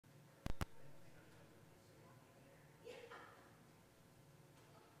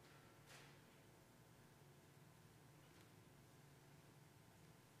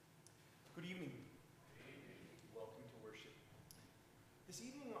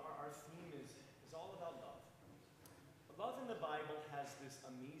our theme is all about love. Love in the Bible has this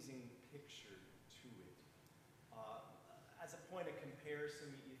amazing picture to it. As a point of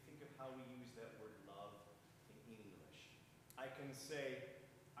comparison, you think of how we use that word love in English. I can say,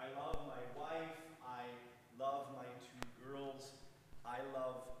 I love my wife, I love my two girls, I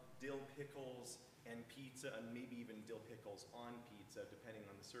love dill pickles and pizza, and maybe even dill pickles on pizza, depending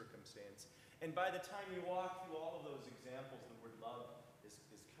on the circumstance. And by the time you walk through all of those examples, the word love is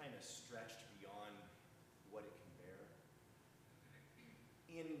kind of stretched beyond what it can bear.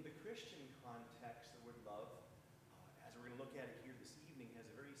 In the Christian context, the word love, as we're going to look at it here this evening, has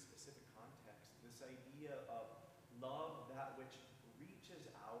a very specific context. This idea of love, that which reaches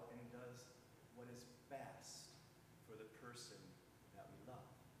out and does what is best for the person that we love.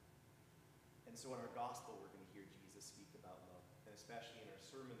 And so in our gospel, we're going to hear Jesus speak about love. And especially in our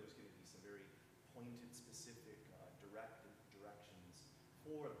sermon, there's going to be some very pointed, specific, directions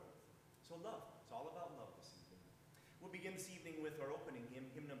for love. So love. It's all about love this evening. We'll begin this evening with our opening hymn,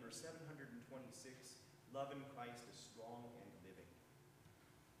 hymn number 726, Love in Christ is Strong and Living.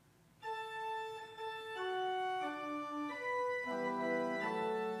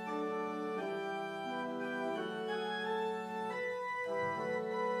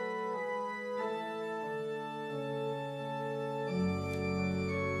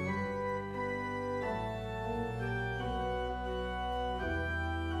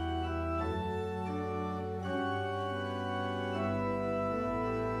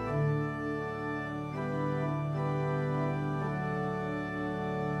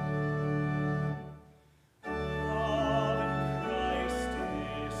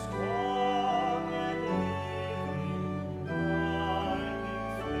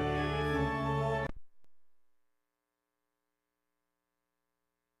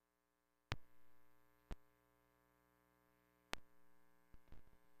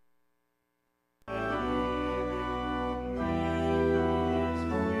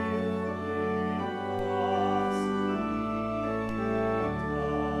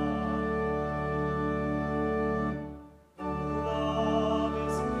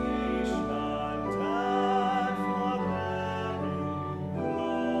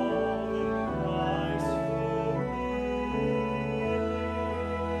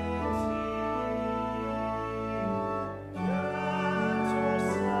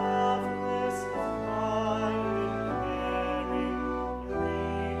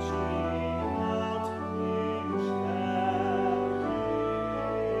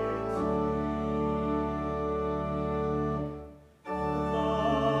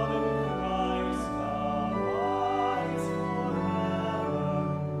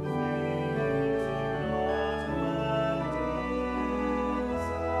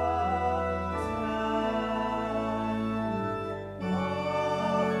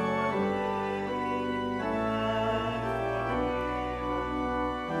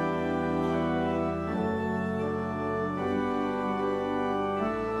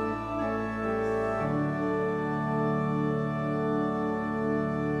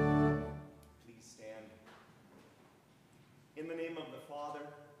 In the name of the Father,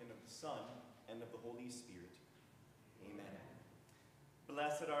 and of the Son, and of the Holy Spirit. Amen.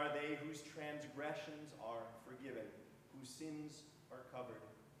 Blessed are they whose transgressions are forgiven, whose sins are covered.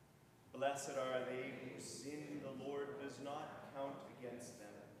 Blessed are they whose sin the Lord does not count against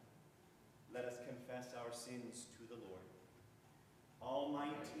them. Let us confess our sins to the Lord.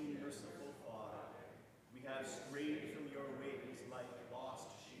 Almighty, merciful Father, we have strayed from your ways like lost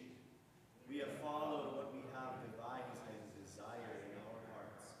sheep. We have followed what we have devised and desired in our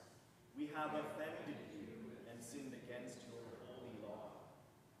hearts. We have offended you and sinned against your holy law.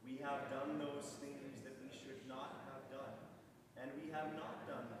 We have done those things that we should not have done, and we have not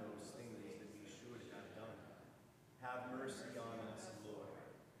done those things that we should have done. Have mercy on us, Lord.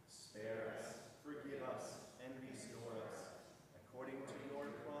 Spare us, forgive us, and restore us, according to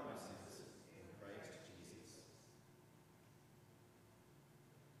your promises in Christ Jesus.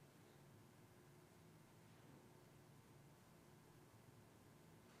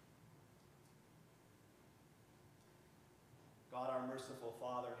 God, our merciful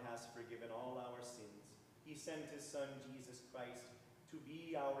Father, has forgiven all our sins. He sent his Son, Jesus Christ, to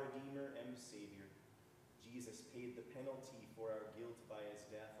be our Redeemer and Savior. Jesus paid the penalty for our guilt by his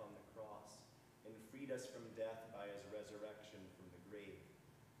death on the cross and freed us from death by his resurrection from the grave.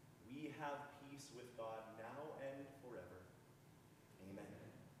 We have peace with God now and forever. Amen.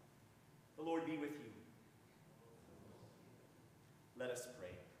 The Lord be with you. Let us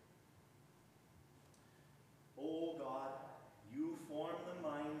pray. O God, you form the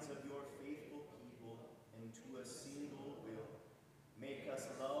minds of your faithful people into a single will. Make us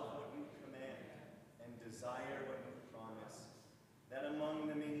love what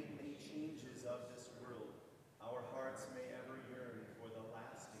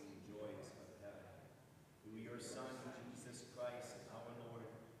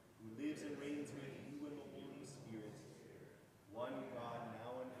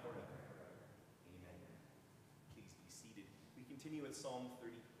with Psalm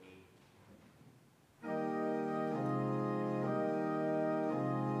 38.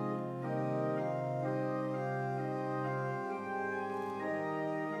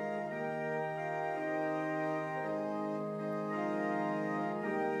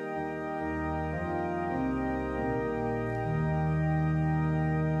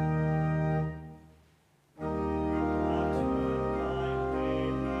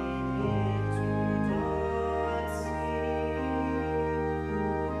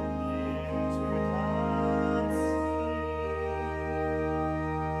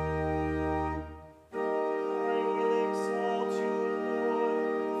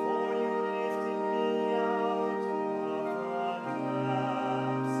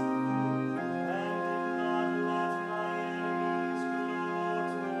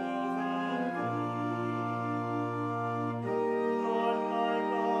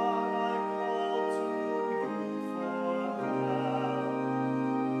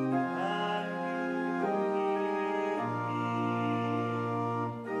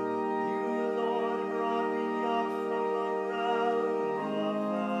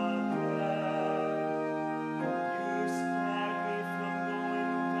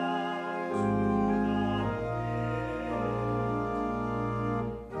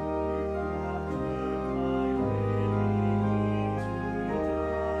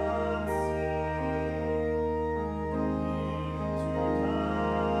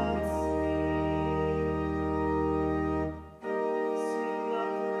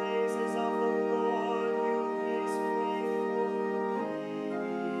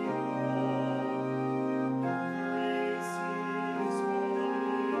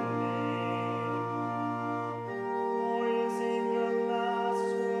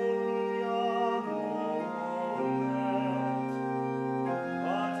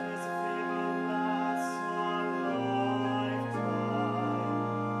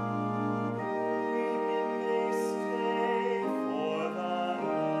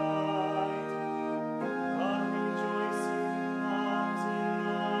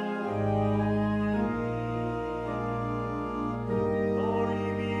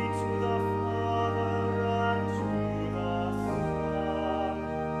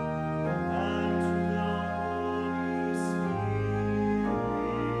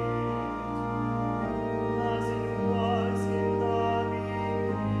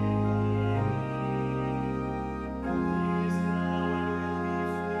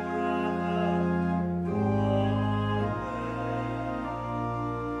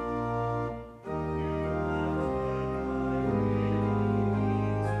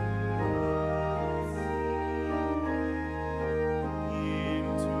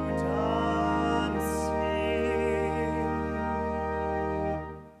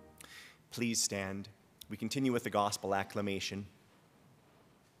 Please stand. We continue with the gospel acclamation.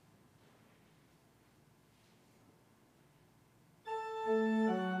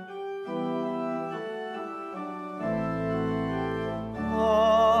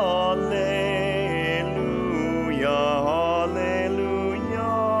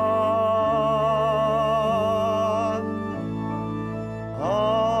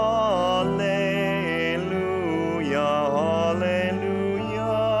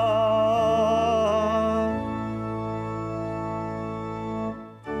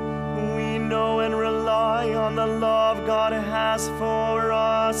 For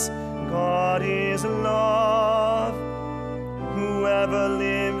us, God is love. Whoever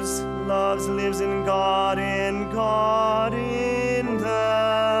lives in God and God in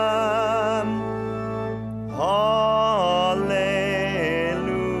them. Alleluia,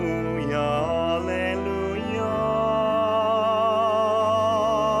 alleluia.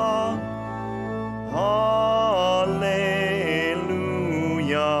 Alleluia,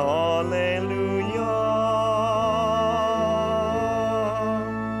 alleluia.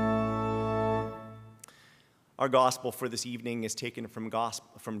 Our gospel for this evening is taken from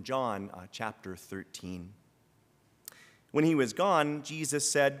John chapter 13. When he was gone,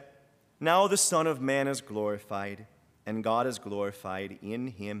 Jesus said, "Now the Son of Man is glorified, and God is glorified in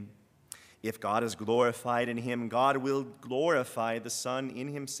him. If God is glorified in him, God will glorify the Son in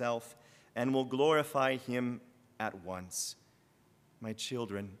himself, and will glorify him at once. My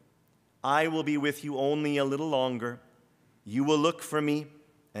children, I will be with you only a little longer. You will look for me.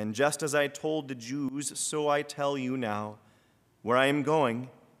 And just as I told the Jews, so I tell you now, where I am going,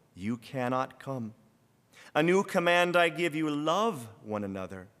 you cannot come. A new command I give you, love one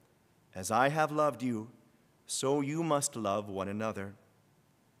another. As I have loved you, so you must love one another.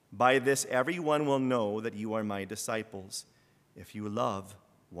 By this everyone will know that you are my disciples, if you love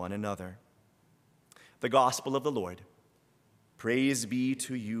one another." The gospel of the Lord. Praise be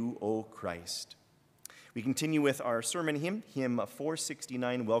to you, O Christ. We continue with our sermon hymn, hymn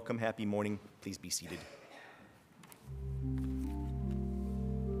 469, Welcome, Happy Morning. Please be seated.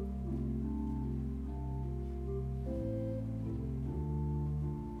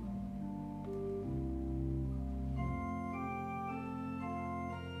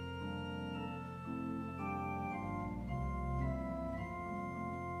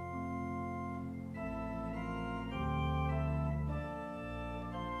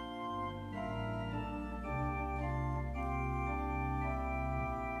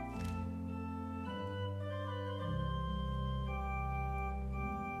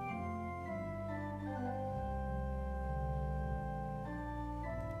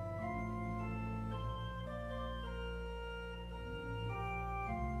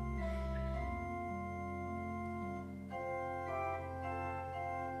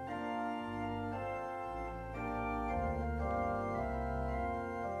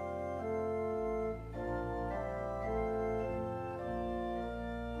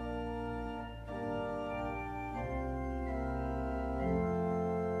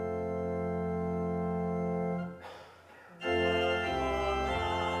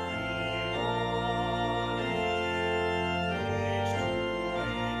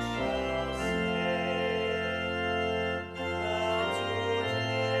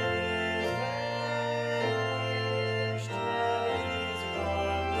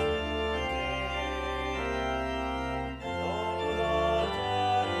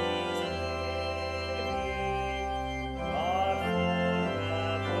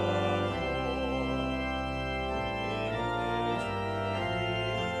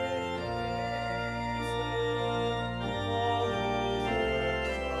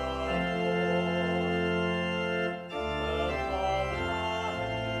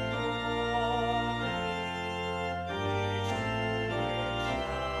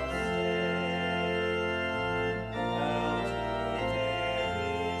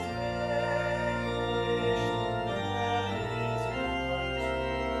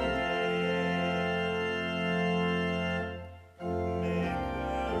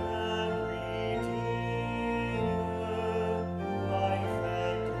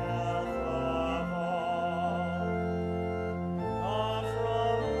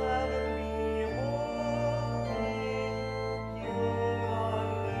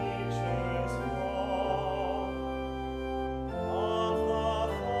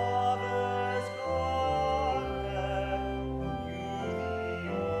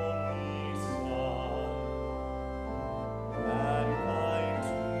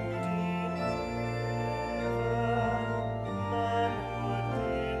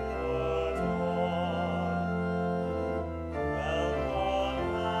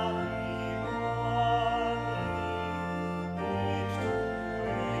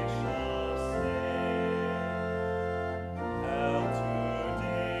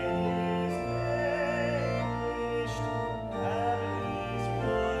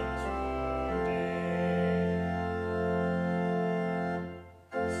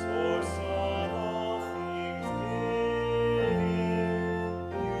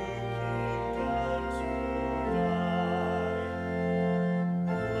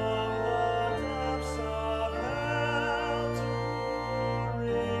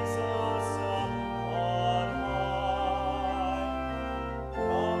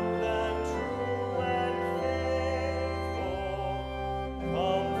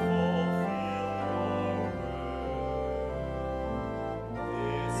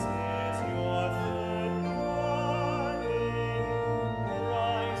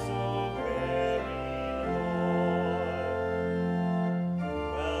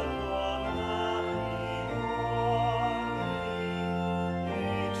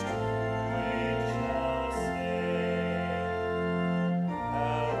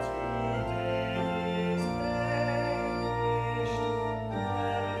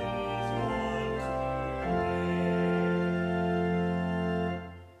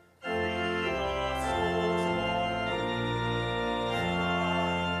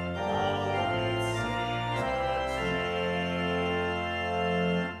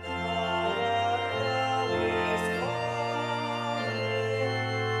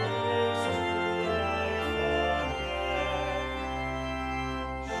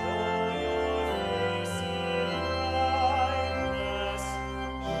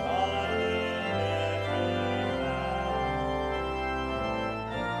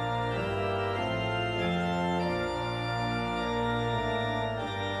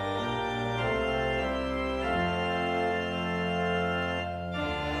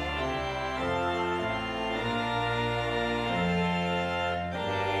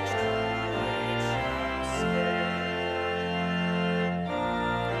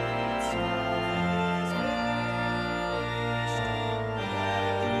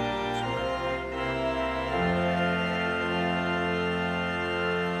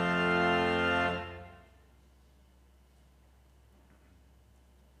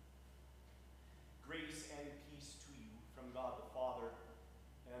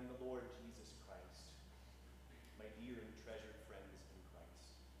 and the Lord Jesus Christ, my dear and treasured friends in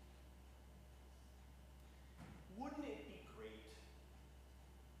Christ. Wouldn't it be great?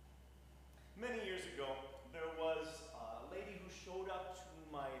 Many years ago, there was a lady who showed up to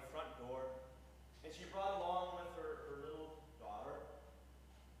my front door, and she brought along with her little daughter.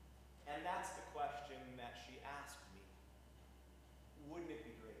 And that's the question that she asked me. Wouldn't it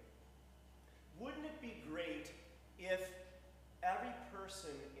be great? Wouldn't it be great if every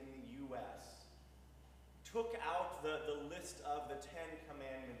person in the U.S. took out the list of the 10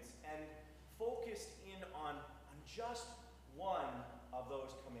 Commandments and focused in on just one of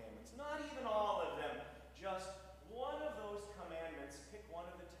those commandments? Not even all of them, just one of those commandments. Pick one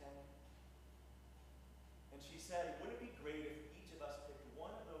of the 10. And she said, wouldn't it be great if each of us picked one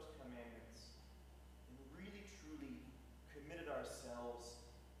of those commandments and really, truly committed ourselves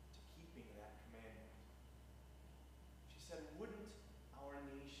to keeping that commandment? She said, wouldn't our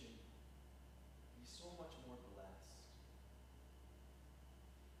nation be so much more blessed?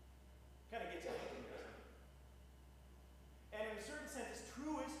 Kind of gets you thinking, doesn't it? And in a certain sense, it's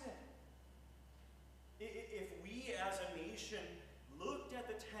true, isn't it? If we as a nation looked at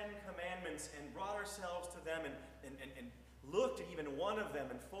the 10 Commandments and brought ourselves to them and looked at even one of them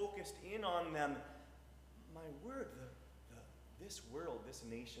and focused in on them, my word, this world, this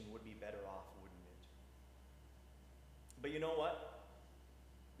nation would be better off, wouldn't it? But you know what?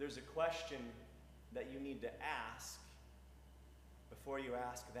 There's a question that you need to ask before you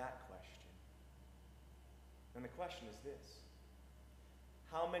ask that question. And the question is this: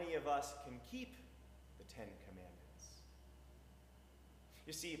 how many of us can keep the 10 Commandments?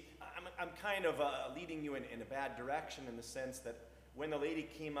 You see, I'm kind of leading you in a bad direction in the sense that when the lady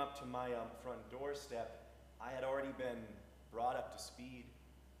came up to my front doorstep, I had already been brought up to speed.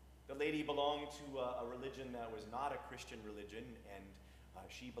 The lady belonged to a religion that was not a Christian religion, and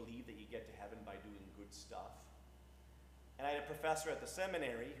she believed that you get to heaven by doing good stuff. And I had a professor at the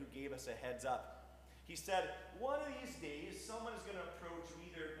seminary who gave us a heads up. He said, one of these days, someone is going to approach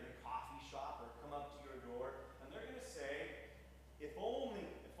you either in a coffee shop or come up to your door, and they're going to say, if only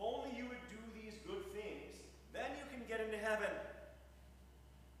you would do these good things, then you can get into heaven.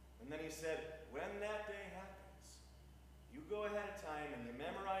 And then he said, when that day happens, you go ahead of time and you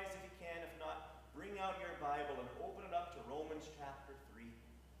memorize if you can. If not, bring out your Bible and open it up to Romans chapter 3.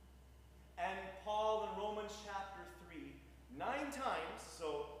 And Paul in Romans chapter 3, 9 times,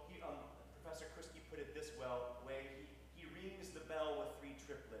 so Professor Krisky put it this way, he rings the bell with 3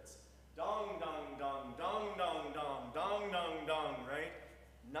 triplets. Dong, dong, dong, dong, dong, dong, dong, dong, dong, right?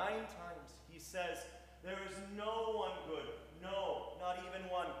 9 times he says, there is no one good, no, not even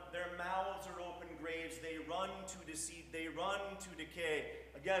one. Their mouths are open graves, they run to deceit, they run to decay.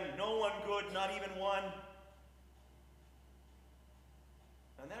 Again, no one good, not even one.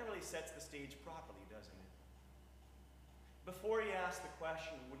 And that really sets the stage properly, doesn't it? Before you ask the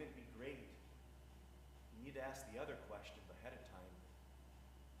question, wouldn't it be great? You need to ask the other question ahead of time.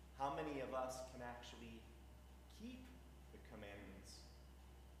 How many of us can actually keep the commandments?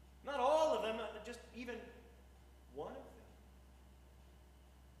 Not all of them, just even one of them.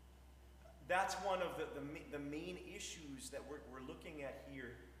 That's one of the main issues that we're looking at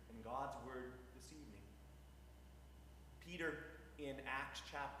here in God's Word this evening. Peter, in Acts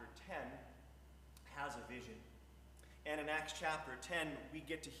chapter 10, has a vision. And in Acts chapter 10, we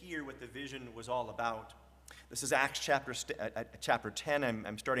get to hear what the vision was all about. This is Acts chapter 10.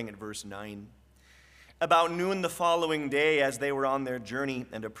 I'm starting at verse 9. About noon the following day, as they were on their journey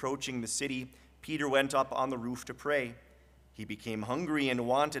and approaching the city, Peter went up on the roof to pray. He became hungry and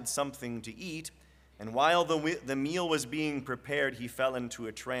wanted something to eat, and while the meal was being prepared, he fell into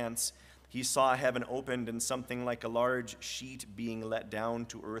a trance. He saw heaven opened and something like a large sheet being let down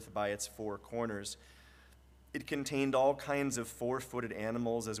to earth by its 4 corners. It contained all kinds of 4-footed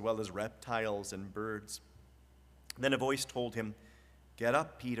animals as well as reptiles and birds. Then a voice told him, "Get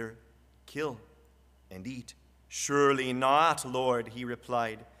up, Peter, kill and eat." "Surely not, Lord," he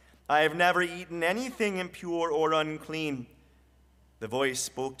replied. "I have never eaten anything impure or unclean." The voice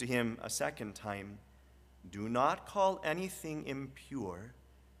spoke to him a second time, "Do not call anything impure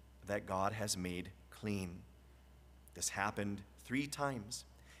that God has made clean." This happened 3 times,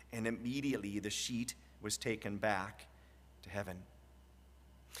 and immediately the sheet was taken back to heaven.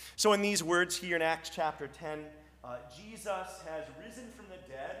 So in these words here in Acts chapter 10, Jesus has risen from the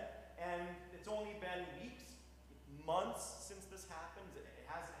dead, and it's only been weeks, months since this happened. It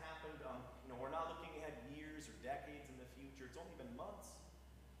hasn't happened, we're not looking ahead years or decades in the future. It's only been months.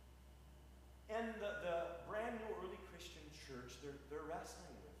 And the brand new early Christian church, they're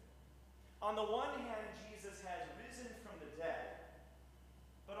wrestling with it. On the one hand, Jesus has risen from the dead,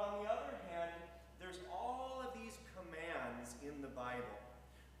 But on the other hand, there's all of these commands in the Bible.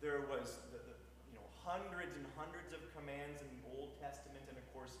 There was hundreds and hundreds of commands in the Old Testament, and of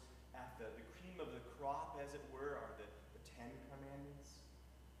course, at the cream of the crop, as it were, are the Ten Commandments.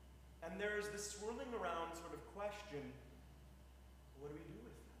 And there's this swirling around sort of question, what do we do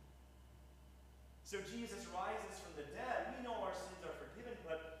with them? So Jesus rises from the dead. We know our sins are forgiven,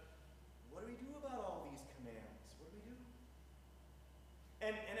 but what do we do about all these commands? What do we do?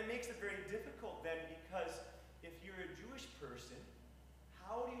 And it makes it very difficult then, because if you're a Jewish person,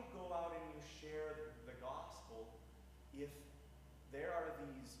 how do you go out and you share the gospel if there are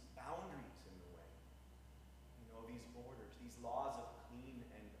these boundaries in the way? These borders, these laws of clean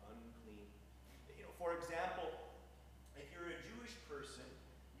and unclean. For example, if you're a Jewish person,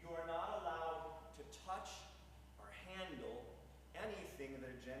 you are not allowed to touch or handle anything that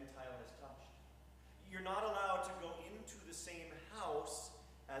a Gentile has touched. You're not allowed to go into the same house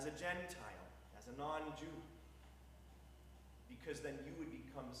as a Gentile, as a non-Jew, because then you would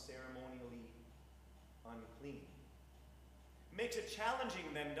become ceremonially unclean. It makes it challenging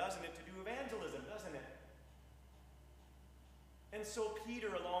then, doesn't it, to do evangelism, doesn't it? And so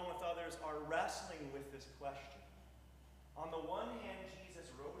Peter, along with others, are wrestling with this question. On the one hand, Jesus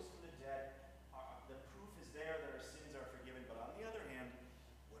rose from the dead. The proof is there that our sins are forgiven. But on the other hand,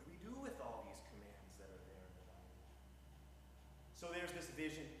 what do we do with all these commands that are there in the Bible? So there's this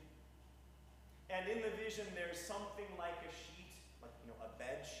vision. And in the vision, there's something like a sheet, like a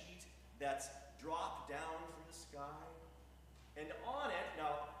bed sheet, that's dropped down from the sky. And on it,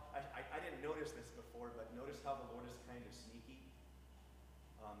 now, I didn't notice this before, but notice how the Lord is kind of sneaky.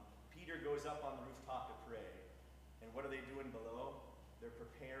 Peter goes up on the rooftop to pray. And what are they doing below? They're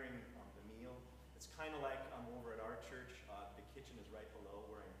preparing the meal. It's kind of like over at our church, the kitchen is right below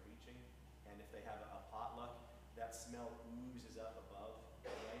where I'm preaching. And if they have a potluck, that smell oozes up above,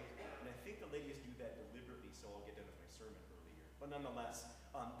 right? And I think the ladies do that deliberately so I'll get done with my sermon earlier. But nonetheless,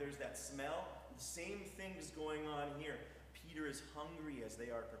 there's that smell. The same thing's going on here. Peter is hungry as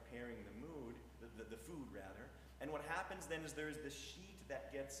they are preparing the food rather. And what happens then is there's this sheet that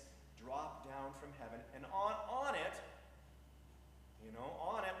gets dropped down from heaven, and on it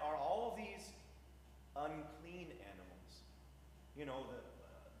are all of these unclean animals. The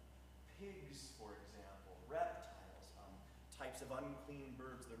pigs, for example, reptiles, types of unclean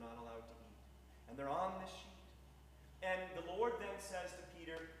birds they're not allowed to eat. And they're on this sheet. And the Lord then says to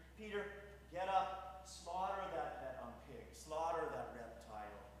Peter, get up, slaughter that pig, slaughter that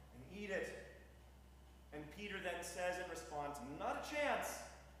reptile, and eat it. And Peter then says in response, not a chance.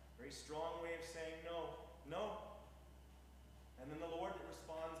 Very strong way of saying no. And then the Lord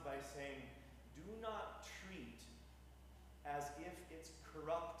responds by saying, do not treat as if it's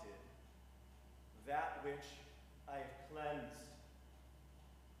corrupted that which I have cleansed.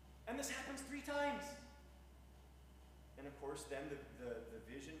 And this happens 3 times. And of course, then the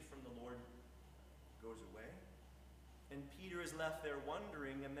vision from the Lord goes away. And Peter is left there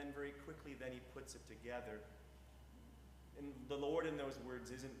wondering, and then very quickly then he puts it together. And the Lord in those words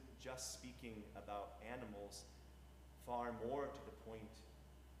isn't just speaking about animals. Far more to the point,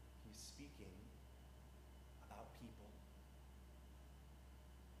 he's speaking about people.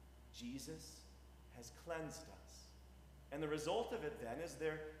 Jesus has cleansed us. And the result of it then is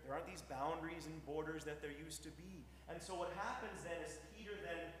there aren't these boundaries and borders that there used to be. And so what happens then is Peter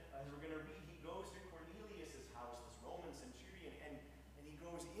then, as we're going to read, he goes to Cornelius' house, this Roman centurion, and he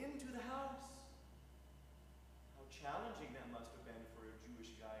goes into the house. How challenging that must have been for a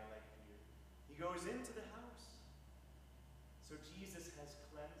Jewish guy like Peter. He goes into the house. So Jesus has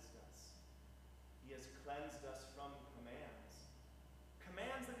cleansed us. He has cleansed us from commands.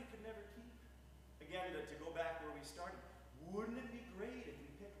 Commands that we could never keep. Again, to go back where we started, wouldn't it be great if we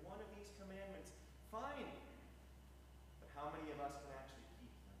picked one of these commandments? Fine. But how many of us can actually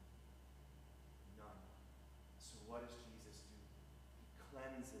keep them? None. So what does Jesus do? He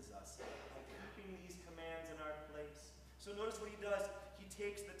cleanses us by keeping these commands in our place. So notice what he does. He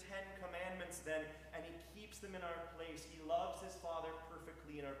takes the 10 commandments then, and he keeps them in our place. He loves his Father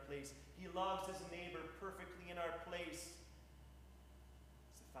perfectly in our place. He loves his neighbor perfectly in our place.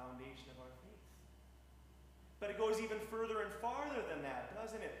 It's the foundation of our faith. But it goes even further and farther than that,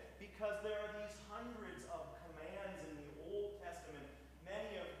 doesn't it? Because there are these hundreds of commands in the Old Testament,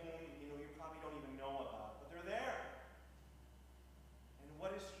 many of whom, you probably don't even know about, but they're there. And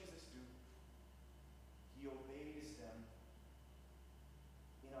what does Jesus do? He obeys them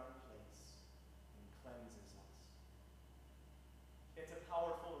in our place and cleanses us. It's a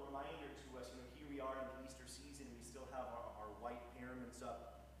powerful reminder to us. Here we are in the Easter season, we still have our white parements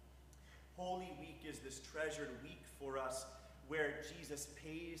up. Holy Week is this treasured week for us where Jesus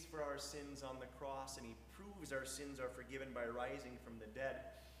pays for our sins on the cross and he proves our sins are forgiven by rising from the dead.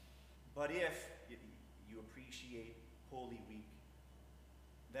 But if you appreciate Holy Week,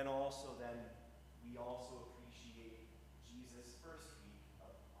 then we also appreciate Jesus' first week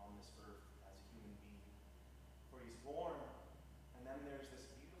on this earth as a human being. For he's born, and then there's this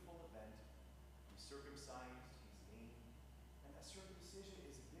beautiful event. He's circumcised, he's named, and that circumcision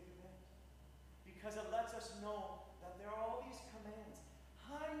is a big event because it lets us know that there are all these commands,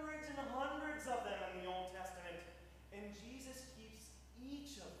 hundreds and hundreds of them in the Old Testament, and Jesus keeps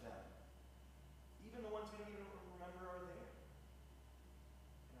each of them, even the ones we don't even remember are there,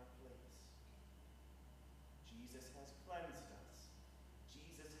 in our place. Jesus has cleansed us.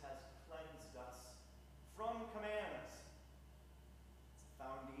 Jesus has cleansed us from commands. It's the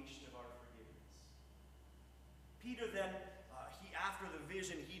foundation of our forgiveness. Peter then, after the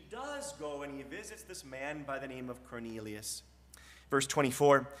vision, he does go and he visits this man by the name of Cornelius. Verse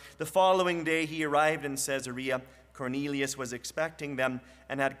 24, the following day he arrived in Caesarea. Cornelius was expecting them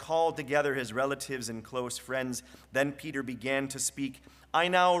and had called together his relatives and close friends. Then Peter began to speak. I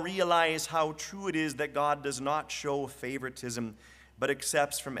now realize how true it is that God does not show favoritism, but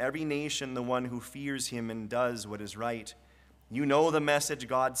accepts from every nation the one who fears him and does what is right. You know the message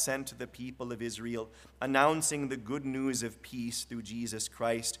God sent to the people of Israel, announcing the good news of peace through Jesus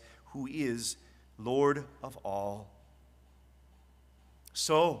Christ, who is Lord of all.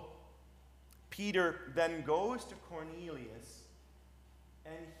 So, Peter then goes to Cornelius,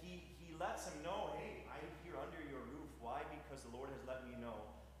 and he lets him know, hey, I'm here under your roof. Why? Because the Lord has let me know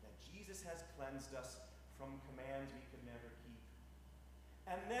that Jesus has cleansed us from commands we could never keep.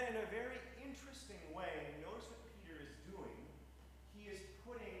 And then in a very interesting way, notice what Peter is doing. He is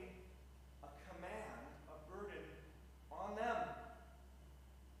putting a command, a burden on them.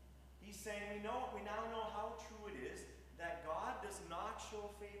 He's saying, we now know how true it is that God does not show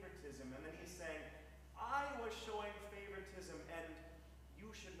favoritism. And then he's saying, I was showing favoritism, and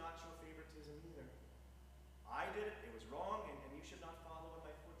you should not show favoritism either. I did it, it was wrong, and you should not follow in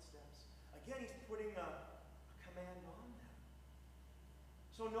my footsteps. Again, he's putting a command on them.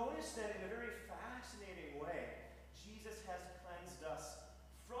 So notice that in a very fascinating way, Jesus has cleansed us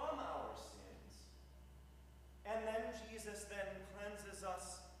from our sins, and then Jesus then cleanses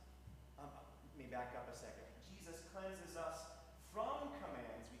us. Let me back up a second. Jesus cleanses us from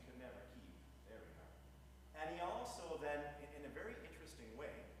commands we could never keep. There we are. And he also then, in a very interesting way,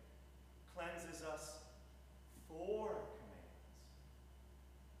 cleanses us for commands.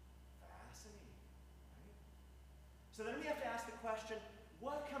 Fascinating, right? So then we have to ask the question,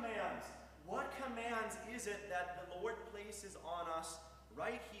 what commands? What commands is it that the Lord places on us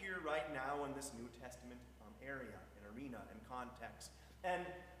right here, right now, in this New Testament area, and arena, and context? And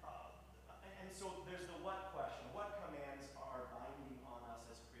so there's the what question. What commands are binding on us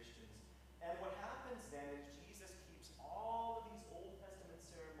as Christians? And what happens then is Jesus keeps all of these Old Testament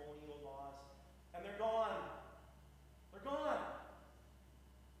ceremonial laws, and they're gone. They're gone.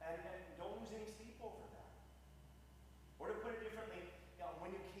 And don't lose any sleep over that. Or to put it differently,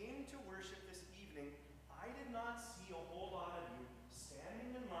 when you came to worship this evening, I did not see a whole lot of you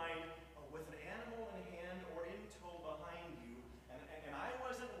standing in line with an animal in hand or in tow behind you, and I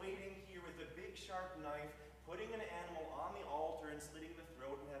wasn't waiting here with a big sharp knife, putting an animal on the altar and slitting the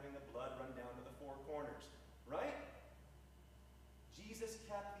throat and having the blood run down to the four corners, right? Jesus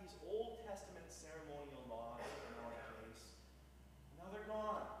kept these Old Testament ceremonial laws in our place. Now they're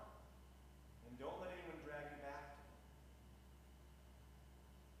gone. And don't let anyone drag you back to them.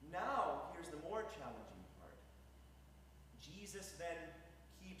 Now, here's the more challenging part. Jesus then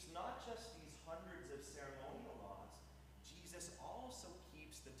keeps not just these hundreds of ceremonial laws, Jesus also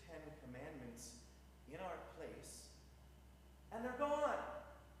keeps the 10 Commandments in our place, and they're gone.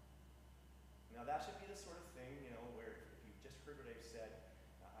 Now that should be the sort of thing, where if you've just heard what I've said,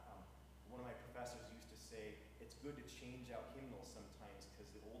 one of my professors used to say, it's good to change out hymnals sometimes, because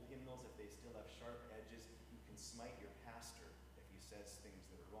the old hymnals, if they still have sharp edges, you can smite your pastor if he says things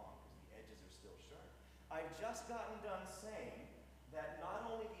that are wrong, because the edges are still sharp. I've just gotten done saying that not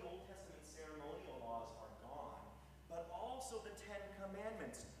only the Old Testament ceremonial laws are gone, but also the 10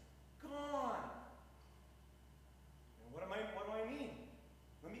 Commandments. Gone! And what do I mean?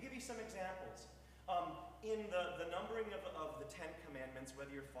 Let me give you some examples. In the numbering of the 10 Commandments,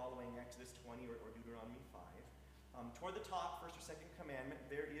 whether you're following Exodus 20 or Deuteronomy 5, toward the top, first or second commandment,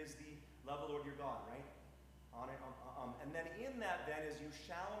 there is the love the Lord your God, right? And then in that then is you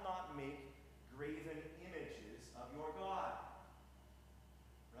shall not make graven images of your God.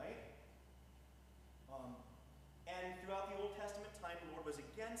 Right? And throughout the Old Testament time, the Lord was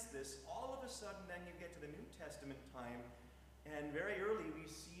against this. All of a sudden, then you get to the New Testament time, And very early we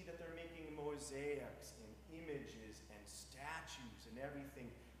see that they're making mosaics and images and statues and everything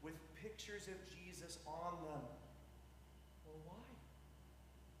with pictures of Jesus on them. Well, why?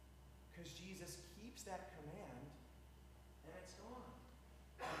 Because Jesus keeps that command and it's gone.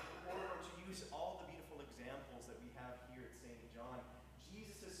 Or to use all the beautiful examples that we have here at St. John,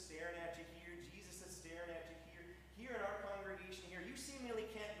 Jesus is staring at you here, Jesus is staring at you here. Here in our congregation here, you seemingly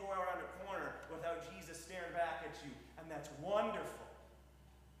can't go around a corner without Jesus staring back at you. And that's wonderful.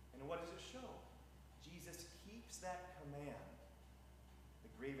 And what does it show? Jesus keeps that command,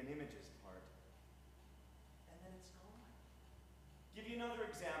 the graven images part, and then it's gone. Give you another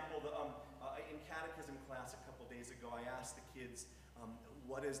example. In catechism class a couple days ago, I asked the kids,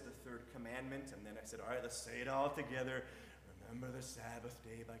 what is the third commandment? And then I said, all right, let's say it all together. Remember the Sabbath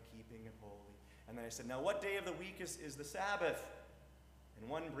day by keeping it holy. And then I said, now what day of the week is the Sabbath? And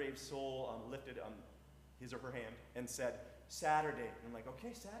one brave soul lifted his or her hand and said, Saturday. And I'm like,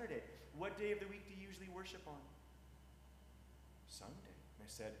 okay, Saturday. What day of the week do you usually worship on? Sunday. And I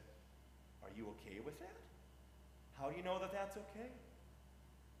said, are you okay with that? How do you know that that's okay?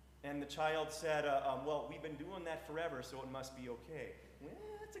 And the child said, well, we've been doing that forever, so it must be okay. Well,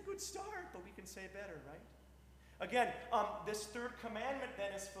 that's a good start, but we can say better, right? Again, this third commandment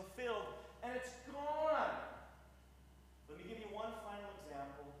then is fulfilled, and it's gone. Let me give you one final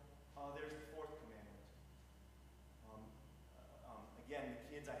example. There's the fourth commandment. Again, the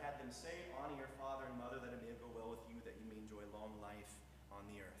kids, I had them say, honor your father and mother, that it may go well with you, that you may enjoy long life on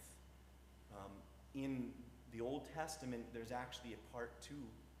the earth. In the Old Testament, there's actually a part 2.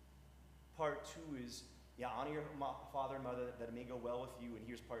 Part 2 is, honor your father and mother, that it may go well with you. And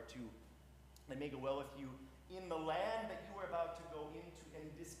here's part 2. That it may go well with you in the land that you are about to go into and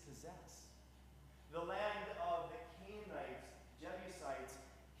dispossess. The land of the Canaanites, Jebusites,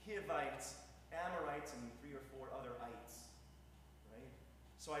 Hivites, Amorites, and 3 or 4 other ites. Right?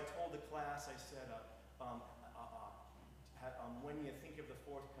 So I told the class, I said, when you think of the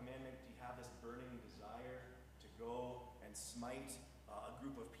fourth commandment, do you have this burning desire to go and smite a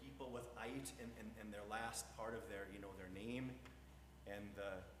group of people with it and their last part of their name? And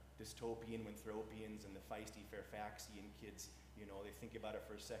the dystopian Winthropians and the feisty Fairfaxian kids, they think about it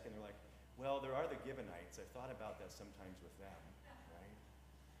for a second. They're like, well, there are the Gibeonites. I thought about that sometimes with them,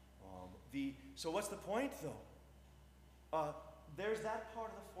 right? So what's the point, though? There's that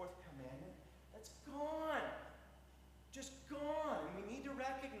part of the fourth commandment that's gone. Just gone. And we need to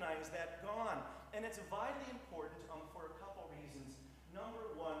recognize that gone. And it's vitally important for a couple reasons. Number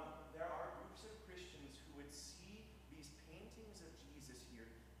one, there are groups of Christians who would see these paintings of Jesus here,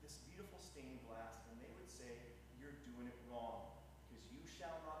 this beautiful stained glass, and they would say, you're doing it wrong, because you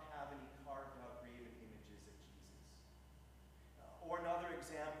shall not have any carved out graven images of Jesus. Or another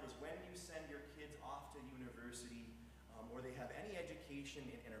example is when you send your kids off to university, or they have any education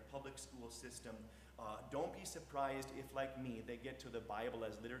in our public school system, don't be surprised if, like me, they get to the Bible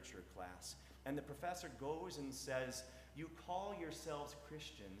as literature class, and the professor goes and says, you call yourselves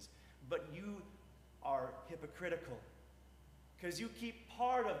Christians, but you are hypocritical, because you keep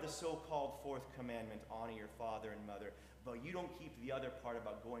part of the so-called fourth commandment, honor your father and mother, but you don't keep the other part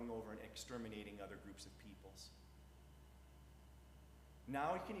about going over and exterminating other groups of peoples.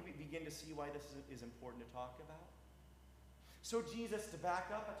 Now can you begin to see why this is important to talk about? So Jesus, to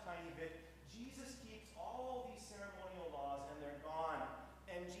back up a tiny bit, Jesus keeps all these ceremonial laws and they're gone.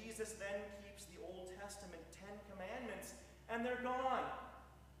 And Jesus then keeps the Old Testament 10 commandments and they're gone.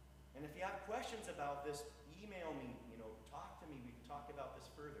 And if you have questions about this, email me, talk to me, we can talk about this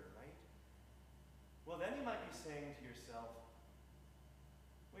further, right? Well, then you might be saying to yourself,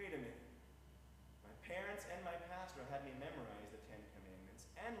 wait a minute. My parents and my pastor had me memorize the 10 commandments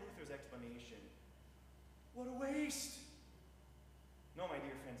and Luther's explanation. What a waste! No, my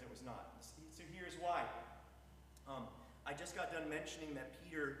dear friends, it was not. So here's why. I just got done mentioning that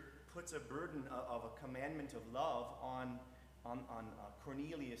Peter puts a burden of a commandment of love on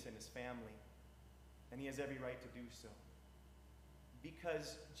Cornelius and his family. And he has every right to do so.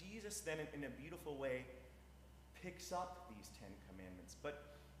 Because Jesus then, in a beautiful way, picks up these 10 commandments,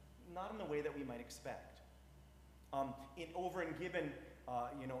 but not in the way that we might expect. Over in Gibbon,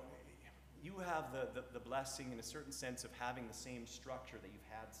 you have the blessing, in a certain sense, of having the same structure that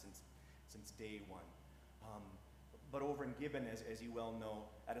you've had since day one. But over in Gibbon, as you well know,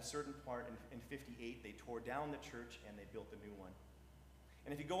 at a certain part in 58, they tore down the church and they built a new one.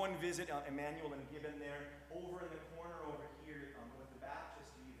 And if you go and visit Emmanuel and Gibbon there, over in the corner over here with the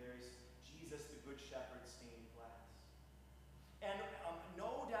baptistry, there's Jesus the Good Shepherd stained glass. And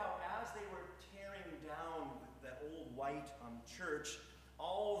no doubt, as they were tearing down that old white church,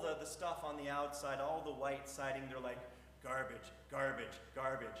 all the stuff on the outside, all the white siding, they're like, garbage, garbage,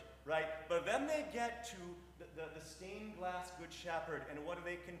 garbage, right? But then they get to the stained glass Good Shepherd, and what do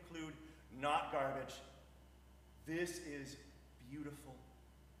they conclude? Not garbage. This is beautiful.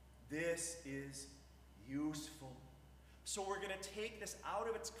 This is useful. So we're going to take this out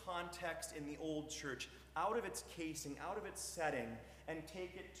of its context in the old church, out of its casing, out of its setting, and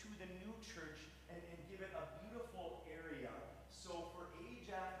take it to the new church and give it a beautiful area. So for age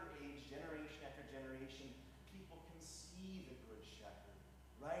after age, generation after generation, people can see the Good Shepherd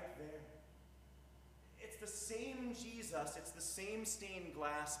right there. It's the same Jesus, it's the same stained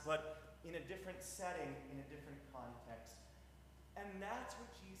glass, but in a different setting, in a different context. And that's what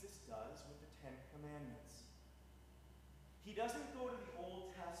Jesus does with the Ten Commandments. He doesn't go to the Old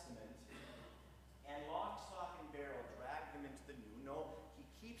Testament and lock, stock, and barrel drag them into the new. No, he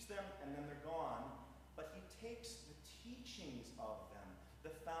keeps them and then they're gone. But he takes the teachings of them, the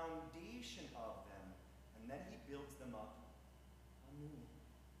foundation of them, and then he builds them up anew.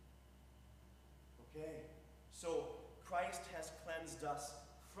 Okay, so Christ has cleansed us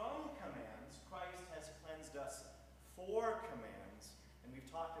from commands. Christ has cleansed us for commands. And we've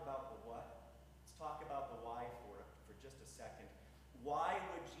talked about the what. Let's talk about the why for just a second. Why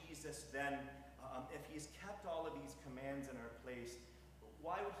would Jesus then, if he's kept all of these commands in our place,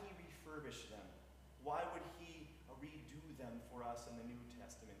 why would he refurbish them? Why would he redo them for us in the New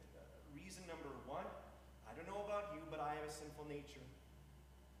Testament? Reason number one, I don't know about you, but I have a sinful nature.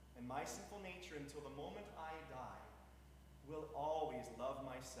 And my sinful nature, until the moment I die, will always love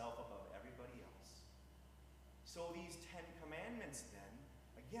myself above everybody else. So these Ten Commandments then,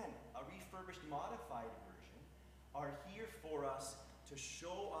 again, a refurbished, modified version, are here for us to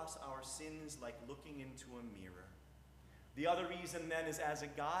show us our sins like looking into a mirror. The other reason then is as a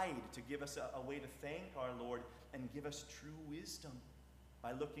guide, to give us a way to thank our Lord and give us true wisdom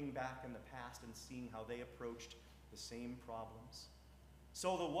by looking back in the past and seeing how they approached the same problems.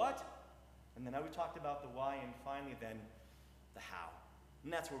 So the what, and then now we talked about the why, and finally then the how.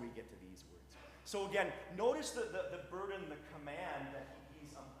 And that's where we get to these words. So again, notice the burden, the command that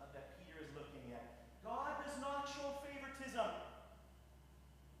that Peter is looking at. God does not show favoritism.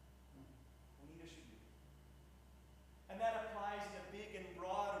 Neither should you. And that applies in a big and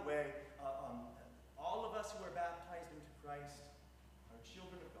broad way. All of us who are baptized into Christ are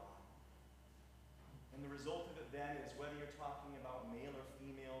children of God. And the result of it then is, whether you're talking about male or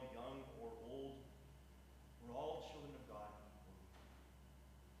female, young or old, we're all children of God.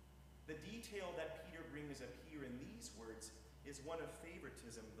 The detail that Peter brings up here in these words is one of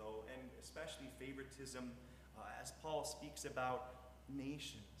favoritism, though, and especially favoritism as Paul speaks about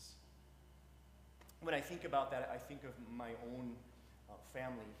nations. When I think about that, I think of my own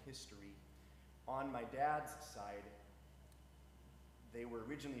family history. On my dad's side, they were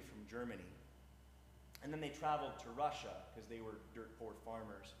originally from Germany, and then they traveled to Russia because they were dirt poor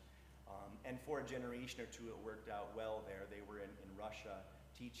farmers. And for a generation or two, it worked out well there. They were in Russia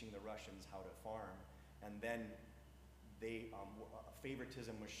teaching the Russians how to farm, and then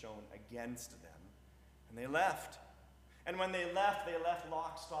favoritism was shown against them, and they left. And when they left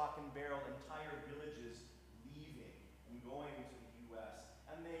lock, stock, and barrel, entire villages leaving and going to the U.S.,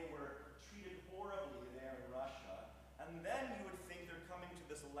 and they were treated horribly there in Russia. And then you would think they're coming to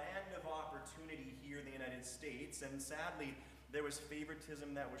this land of opportunity here in the United States, and sadly, there was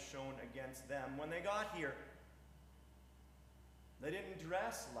favoritism that was shown against them when they got here. They didn't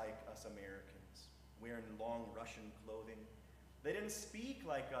dress like us Americans, wearing long Russian clothing. They didn't speak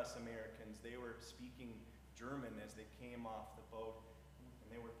like us Americans. They were speaking German as they came off the boat, and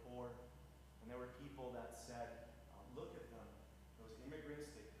they were poor. And there were people that said, look at them, those immigrants,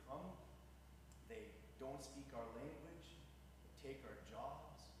 they come, they don't speak our language, they take our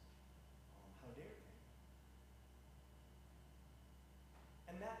jobs. How dare they?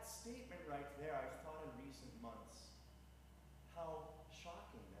 And that statement right there, I've thought in recent months, how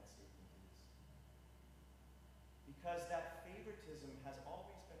shocking that statement is. Because that favoritism has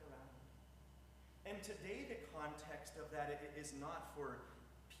always been around. And today the context of that is not for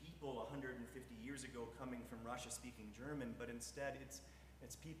people 150 years ago coming from Russia speaking German, but instead it's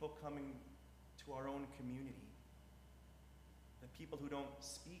people coming to our own community. The people who don't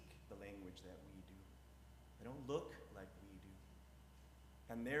speak the language that we do. They don't look like we do.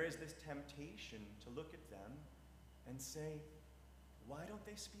 And there is this temptation to look at them and say, why don't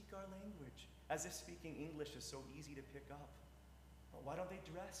they speak our language? As if speaking English is so easy to pick up. Well, why don't they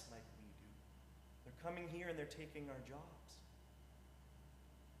dress like we do? They're coming here and they're taking our jobs.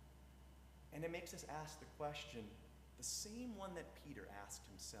 And it makes us ask the question, the same one that Peter asked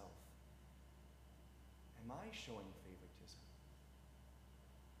himself. Am I showing favoritism?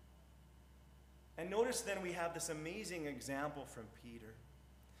 And notice then we have this amazing example from Peter.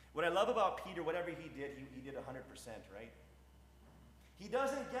 What I love about Peter, whatever he did 100%, right? He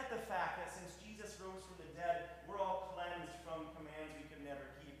doesn't get the fact that since Jesus rose from the dead, we're all cleansed from commands we could never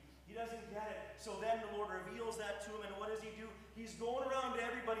keep. He doesn't get it. So then the Lord reveals that to him, and what does he do? He's going around to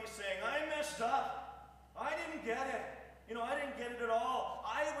everybody saying, I messed up. I didn't get it. I didn't get it at all.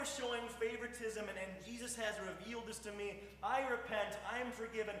 I was showing favoritism, and Jesus has revealed this to me. I repent. I am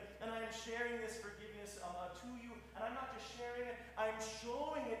forgiven, and I am sharing this forgiveness to you. And I'm not just sharing it, I'm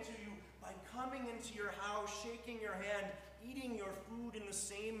showing it to you by coming into your house, shaking your hand, eating your food in the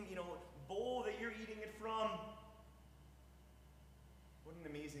same, bowl that you're eating it from. What an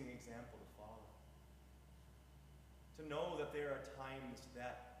amazing example to follow. To know that there are times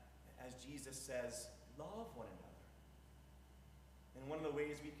that, as Jesus says, love one another. And one of the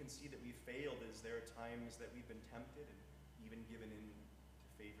ways we can see that we've failed is there are times that we've been tempted and even given in to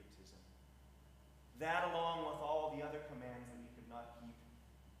favoritism. That, along with all the other commands that we could not keep,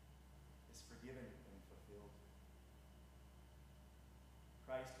 is forgiven and fulfilled.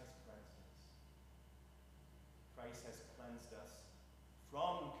 Christ has cleansed us. Christ has cleansed us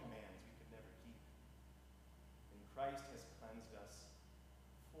from commands we could never keep. And Christ has cleansed us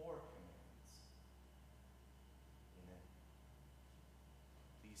for commands. Amen.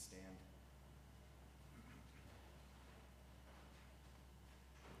 Please stand.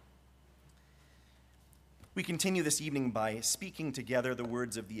 We continue this evening by speaking together the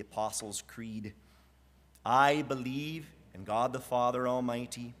words of the Apostles' Creed. I believe in God the Father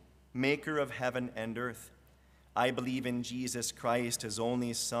Almighty, maker of heaven and earth. I believe in Jesus Christ, his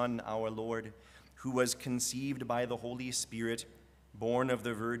only Son, our Lord, who was conceived by the Holy Spirit, born of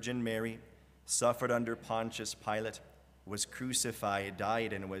the Virgin Mary, suffered under Pontius Pilate, was crucified,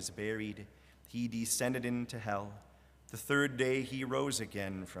 died, and was buried. He descended into hell. The third day he rose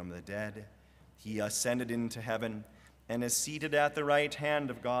again from the dead. He ascended into heaven and is seated at the right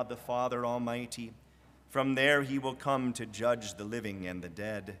hand of God the Father Almighty. From there he will come to judge the living and the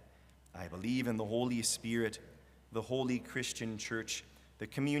dead. I believe in the Holy Spirit, the holy Christian church, the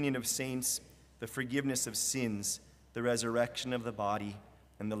communion of saints, the forgiveness of sins, the resurrection of the body,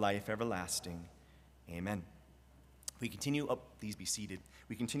 and the life everlasting. Amen. We continue, please be seated.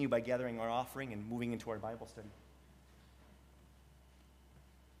 We continue by gathering our offering and moving into our Bible study.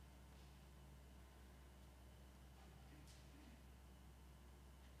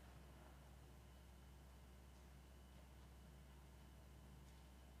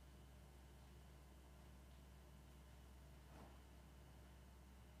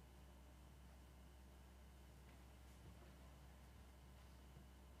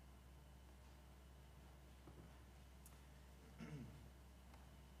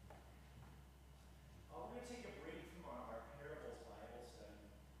 We're going to take a break.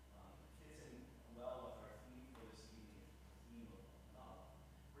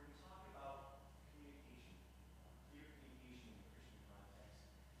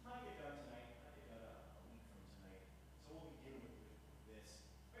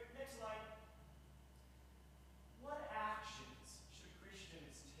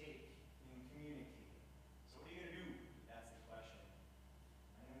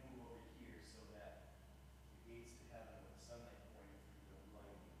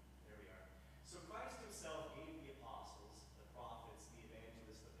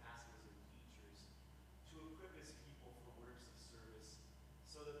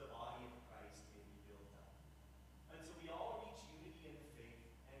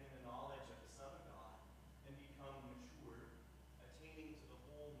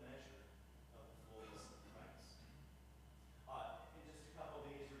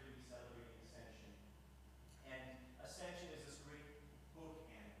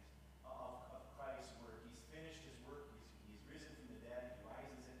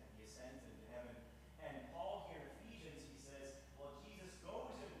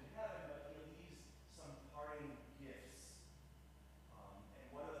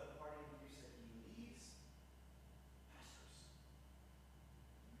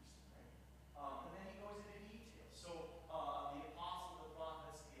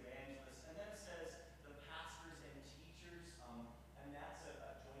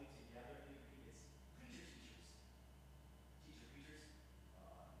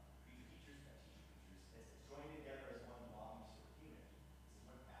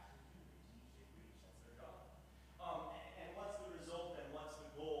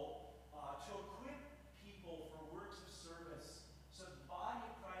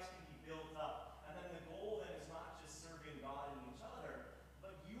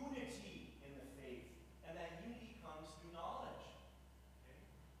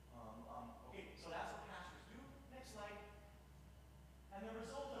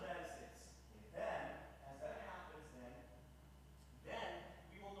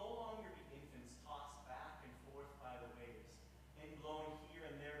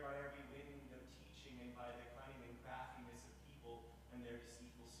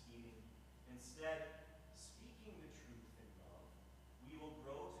 Instead, speaking the truth in love, we will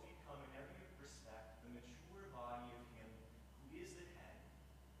grow to become in every respect the mature body of Him who is the head,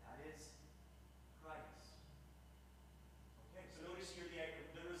 that is, Christ. Okay, so notice here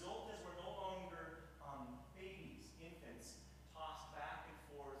the result is we're no longer babies, infants, tossed back and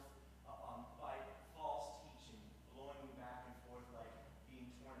forth by false teaching, blowing back and forth like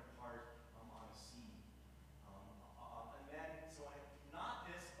being torn apart on a sea. And then, so not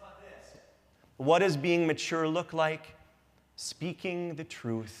this, but this. What does being mature look like? Speaking the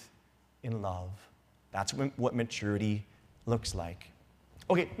truth in love. That's what maturity looks like.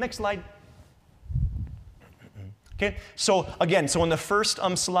 Okay, next slide. Okay, so again, so on the first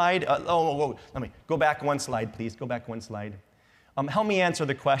slide, let me go back one slide, please. Go back one slide. Help me answer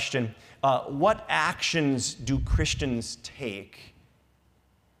the question, what actions do Christians take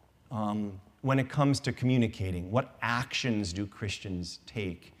when it comes to communicating? What actions do Christians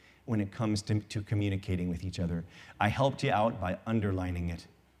take when it comes to communicating with each other? I helped you out by underlining it.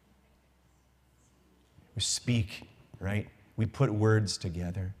 We speak, right? We put words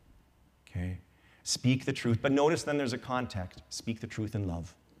together, okay? Speak the truth. But notice then there's a context. Speak the truth in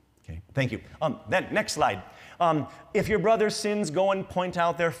love. Okay, thank you. Then, next slide. If your brother sins, go and point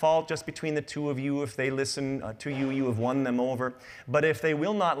out their fault just between the two of you. If they listen to you, you have won them over. But if they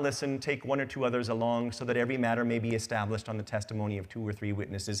will not listen, take one or two others along so that every matter may be established on the testimony of 2 or 3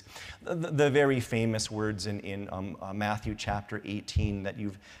 witnesses. The very famous words in Matthew chapter 18 that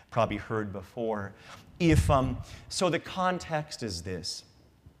you've probably heard before. So the context is this.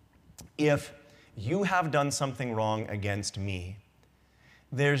 If you have done something wrong against me,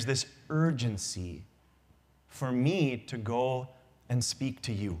 there's this urgency for me to go and speak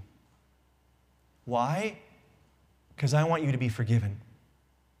to you. Why? Because I want you to be forgiven.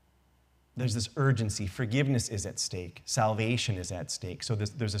 There's this urgency. Forgiveness is at stake. Salvation is at stake. So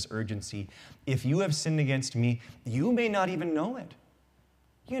there's this urgency. If you have sinned against me, you may not even know it.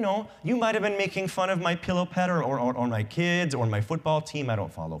 You know, you might have been making fun of my pillow pet or my kids or my football team. I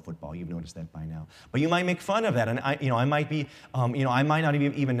don't follow football. You've noticed that by now. But you might make fun of that, and I might be, I might not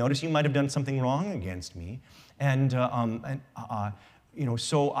even notice. You might have done something wrong against me, so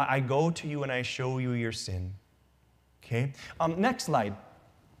I go to you and I show you your sin. Okay. Next slide.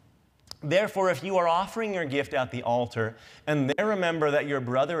 Therefore, if you are offering your gift at the altar, and there remember that your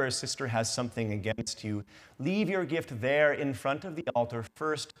brother or sister has something against you, leave your gift there in front of the altar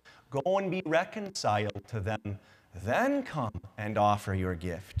first. Go and be reconciled to them. Then come and offer your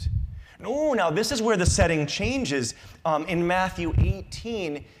gift. No, now this is where the setting changes. In Matthew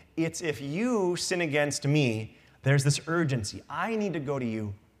 18, it's if you sin against me, there's this urgency. I need to go to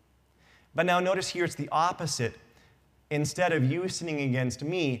you. But now notice here it's the opposite. Instead of you sinning against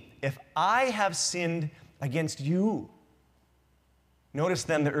me, if I have sinned against you, notice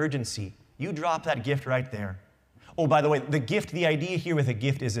then the urgency. You drop that gift right there. Oh, by the way, the idea here with a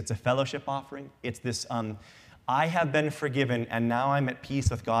gift is it's a fellowship offering. It's this, I have been forgiven, and now I'm at peace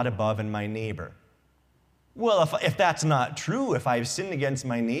with God above and my neighbor. Well, if that's not true, if I've sinned against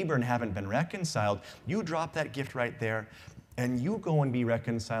my neighbor and haven't been reconciled, you drop that gift right there, and you go and be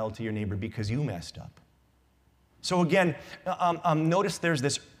reconciled to your neighbor because you messed up. So again, notice there's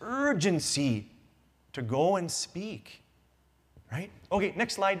this urgency to go and speak, right? Okay,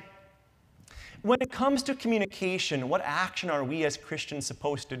 next slide. When it comes to communication, what action are we as Christians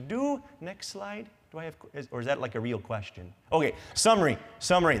supposed to do? Next slide. Or is that like a real question? Okay, summary.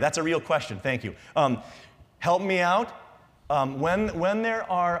 That's a real question. Thank you. Help me out. When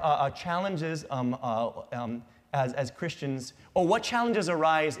there are challenges as Christians, what challenges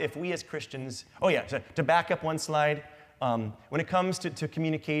arise if we as Christians, so to back up one slide, when it comes to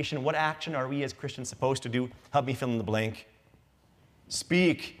communication, what action are we as Christians supposed to do? Help me fill in the blank.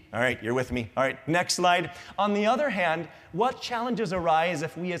 Speak. All right, you're with me. All right, next slide. On the other hand, what challenges arise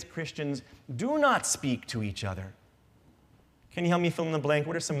if we as Christians do not speak to each other? Can you help me fill in the blank?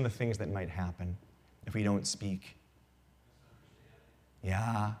 What are some of the things that might happen if we don't speak?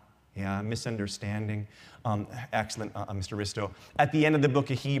 Yeah, misunderstanding. Excellent, Mr. Risto. At the end of the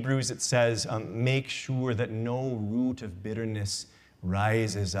book of Hebrews, it says, make sure that no root of bitterness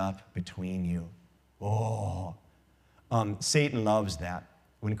rises up between you. Satan loves that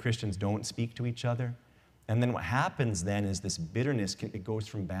when Christians don't speak to each other. And then what happens then is this bitterness, it goes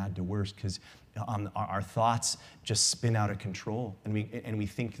from bad to worse because our thoughts just spin out of control, and we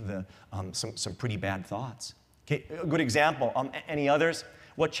think some pretty bad thoughts. Okay, a good example. Any others?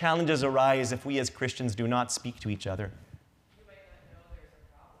 What challenges arise if we as Christians do not speak to each other? You might not know there's a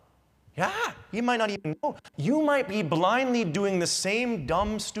problem. Yeah, you might not even know. You might be blindly doing the same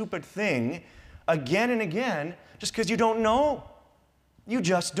dumb, stupid thing again and again just because you don't know. You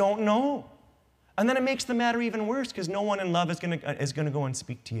just don't know. And then it makes the matter even worse because no one in love is going to go and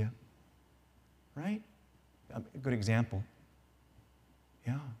speak to you. Right? A good example.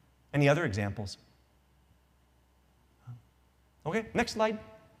 Yeah. Any other examples? Okay, next slide.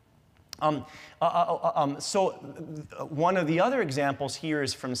 So one of the other examples here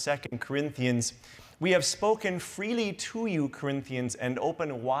is from 2 Corinthians. We have spoken freely to you, Corinthians, and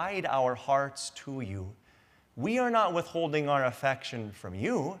opened wide our hearts to you. We are not withholding our affection from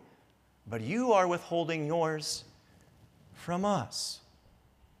you, but you are withholding yours from us.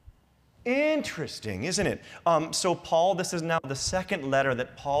 Interesting, isn't it? So Paul, this is now the second letter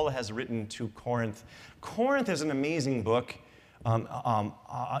that Paul has written to Corinth. Corinth is an amazing book.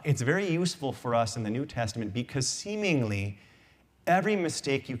 It's very useful for us in the New Testament because seemingly every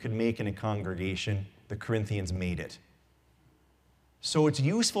mistake you could make in a congregation, the Corinthians made it. So it's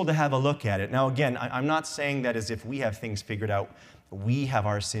useful to have a look at it. Now again, I'm not saying that as if we have things figured out. We have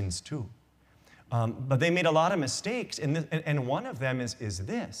our sins too. But they made a lot of mistakes, and one of them is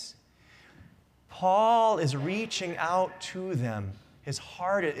this. Paul is reaching out to them. His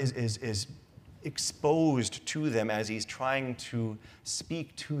heart is exposed to them as he's trying to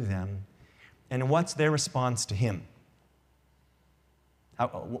speak to them. And what's their response to him?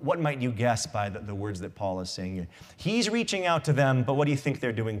 What might you guess by the words that Paul is saying here? He's reaching out to them, but what do you think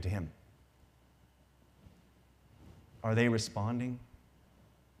they're doing to him? Are they responding?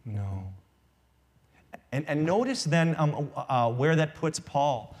 No. And notice then where that puts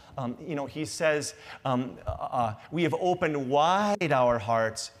Paul. He says, we have opened wide our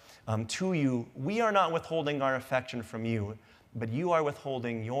hearts to you. We are not withholding our affection from you, but you are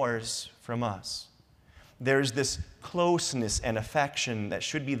withholding yours from us. There's this closeness and affection that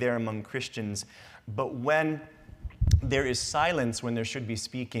should be there among Christians, but when there is silence, when there should be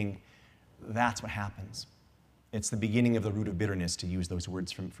speaking, that's what happens. It's the beginning of the root of bitterness, to use those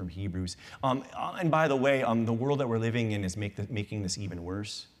words from Hebrews. And by the way, the world that we're living in is making this even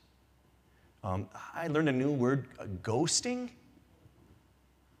worse. I learned a new word, ghosting.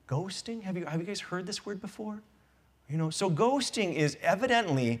 Ghosting? Have you guys heard this word before? So ghosting is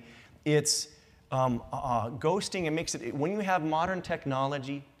evidently, it's ghosting. It makes it, when you have modern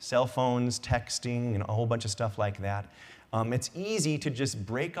technology, cell phones, texting, and a whole bunch of stuff like that, it's easy to just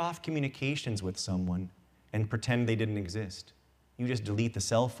break off communications with someone and pretend they didn't exist. You just delete the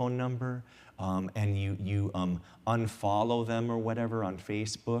cell phone number, and you unfollow them or whatever on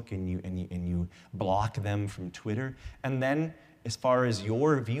Facebook, and you block them from Twitter. And then, as far as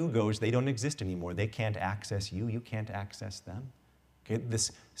your view goes, they don't exist anymore. They can't access you. You can't access them. Okay,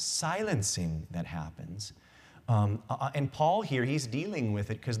 this silencing that happens. And Paul here, he's dealing with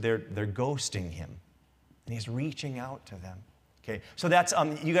it because they're ghosting him, and he's reaching out to them. Okay, so that's,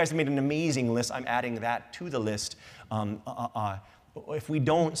 you guys made an amazing list. I'm adding that to the list. If we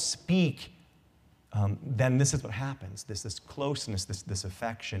don't speak, then this is what happens. This closeness, this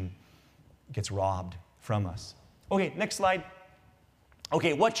affection gets robbed from us. Okay, next slide.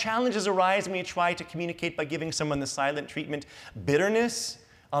 Okay, what challenges arise when you try to communicate by giving someone the silent treatment? Bitterness,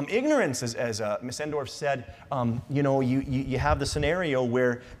 ignorance, as Ms. Endorf said. You have the scenario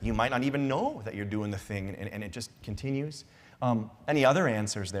where you might not even know that you're doing the thing, and it just continues. Any other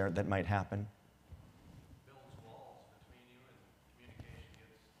answers there that might happen? Builds walls between you and communication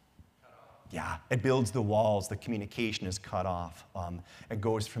gets cut off. Yeah, it builds the walls. The communication is cut off. It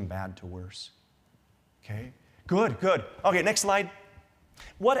goes from bad to worse. Okay, good. Okay, next slide.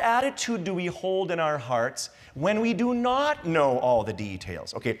 What attitude do we hold in our hearts when we do not know all the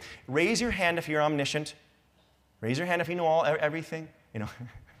details? Okay, raise your hand if you're omniscient. Raise your hand if you know everything.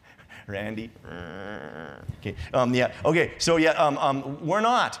 Randy. Okay. Okay. So we're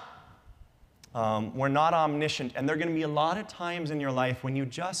not. We're not omniscient, and there are going to be a lot of times in your life when you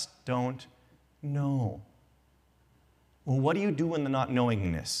just don't know. Well, what do you do in the not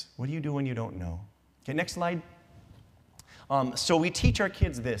knowingness? What do you do when you don't know? Okay. Next slide. So we teach our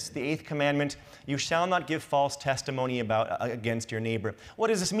kids this, the 8th commandment, you shall not give false testimony against your neighbor. What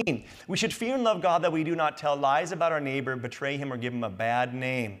does this mean? We should fear and love God that we do not tell lies about our neighbor, betray him, or give him a bad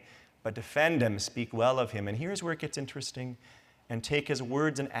name, but defend him, speak well of him. And here's where it gets interesting. And take his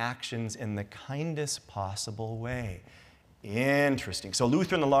words and actions in the kindest possible way. Interesting. So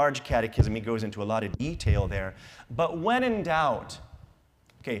Luther in the Large Catechism, he goes into a lot of detail there. But when in doubt,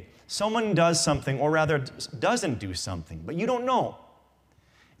 okay, someone does something, or rather doesn't do something, but you don't know.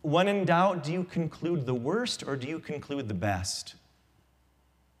 When in doubt, do you conclude the worst or do you conclude the best?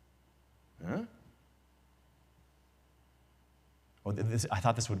 Huh? Oh, I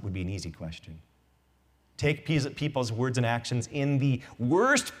thought this would be an easy question. Take people's words and actions in the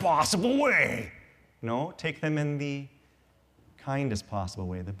worst possible way. No, take them in the kindest possible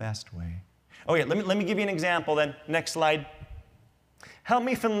way, the best way. Okay, let me give you an example then. Next slide. Help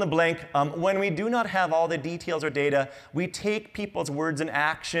me fill in the blank. When we do not have all the details or data, we take people's words and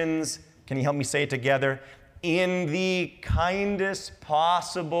actions, can you help me say it together, in the kindest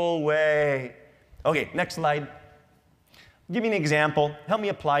possible way. Okay, next slide. Give me an example. Help me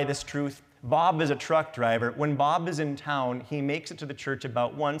apply this truth. Bob is a truck driver. When Bob is in town, he makes it to the church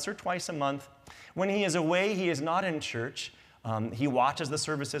about once or twice a month. When he is away, he is not in church. He watches the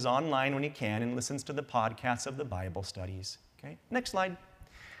services online when he can and listens to the podcasts of the Bible studies. Okay, next slide.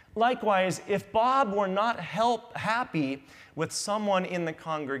 Likewise, if Bob were not happy with someone in the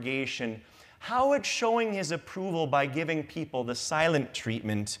congregation, how would showing his approval by giving people the silent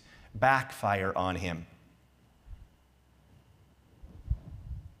treatment backfire on him?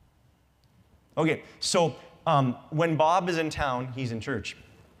 Okay, so when Bob is in town, he's in church.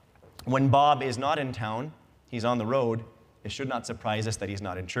 When Bob is not in town, he's on the road. It should not surprise us that he's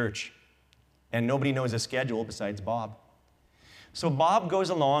not in church. And nobody knows his schedule besides Bob. So Bob goes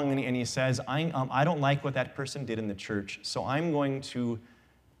along and he says, I don't like what that person did in the church, so I'm going to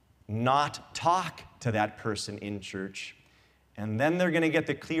not talk to that person in church. And then they're going to get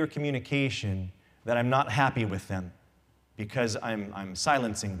the clear communication that I'm not happy with them because I'm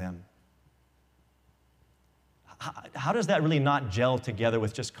silencing them. How does that really not gel together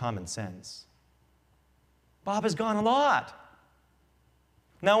with just common sense? Bob has gone a lot.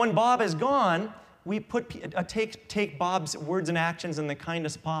 Now, when Bob is gone, we take Bob's words and actions in the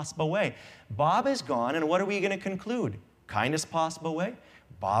kindest possible way. Bob is gone, and what are we going to conclude? Kindest possible way?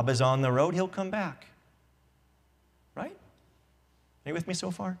 Bob is on the road, he'll come back. Right? Are you with me so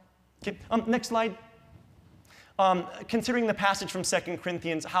far? Okay, next slide. Considering the passage from 2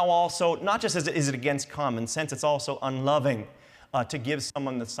 Corinthians, how also, not just is it against common sense, it's also unloving to give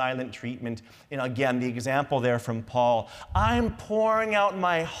someone the silent treatment. And again, the example there from Paul, I'm pouring out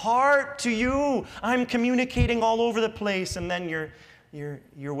my heart to you. I'm communicating all over the place, and then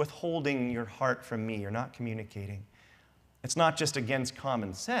you're withholding your heart from me. You're not communicating. It's not just against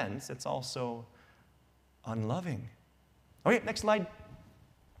common sense, it's also unloving. Okay, next slide.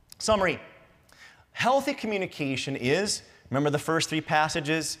 Summary. Healthy communication is, remember the first three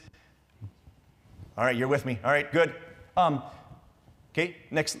passages? All right, you're with me. All right, good. Okay,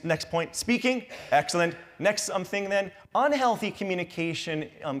 next point. Speaking, excellent. Next thing then, unhealthy communication,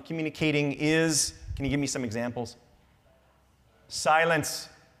 communicating is, can you give me some examples? Silence.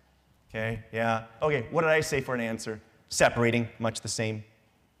 Okay, yeah. Okay, what did I say for an answer? Separating, much the same.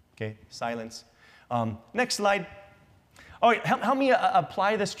 Okay, silence. Next slide. All right, help me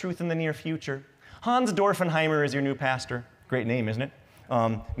apply this truth in the near future. Hans Dorfenheimer is your new pastor. Great name, isn't it?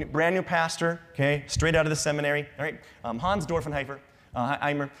 Brand new pastor, okay, straight out of the seminary. All right, Hans Dorfenheimer.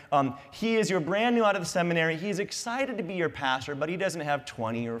 He is your brand new out of the seminary. He's excited to be your pastor, but he doesn't have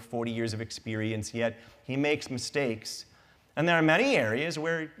 20 or 40 years of experience yet. He makes mistakes. And there are many areas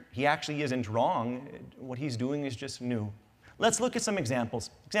where he actually isn't wrong. What he's doing is just new. Let's look at some examples.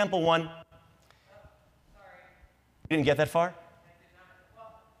 Example 1. Sorry. You didn't get that far? I did not.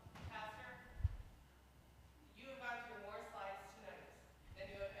 Well, Pastor, you have gone through more slides tonight than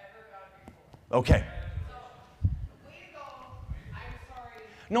you have ever gone before. Okay. So, way to go. I'm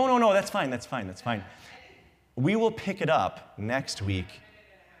sorry. No, that's fine. We will pick it up next week.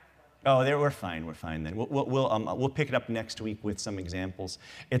 Oh, we're fine then. We'll pick it up next week with some examples.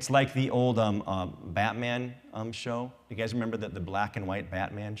 It's like the old Batman show. You guys remember the black and white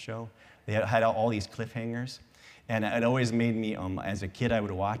Batman show? They had all these cliffhangers. And it always made me, as a kid, I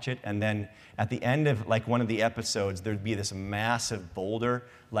would watch it. And then at the end of like one of the episodes, there'd be this massive boulder,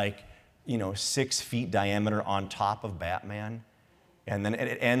 6 feet diameter on top of Batman. And then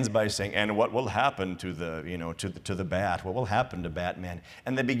it ends by saying, and what will happen to the bat? What will happen to Batman?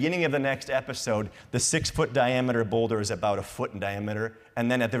 And the beginning of the next episode, the 6-foot diameter boulder is about 1 foot in diameter.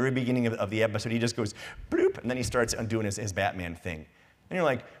 And then at the very beginning of the episode, he just goes, bloop, and then he starts doing his Batman thing. And you're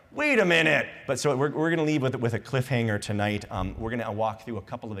like, wait a minute. But so we're going to leave with a cliffhanger tonight. We're going to walk through a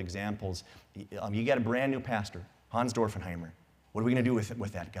couple of examples. You got a brand new pastor, Hans Dorfenheimer. What are we going to do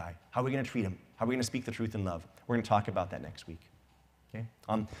with that guy? How are we going to treat him? How are we going to speak the truth in love? We're going to talk about that next week. Okay?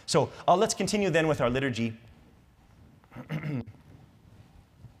 So let's continue then with our liturgy.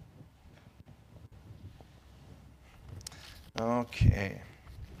 Okay.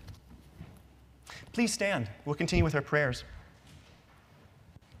 Please stand. We'll continue with our prayers.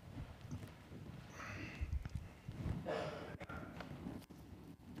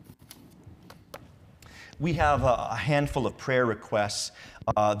 We have a handful of prayer requests.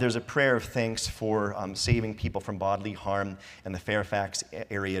 There's a prayer of thanks for saving people from bodily harm in the Fairfax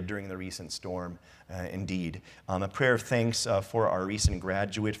area during the recent storm, indeed. A prayer of thanks for our recent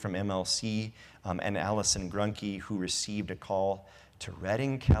graduate from MLC and Allison Grunke, who received a call to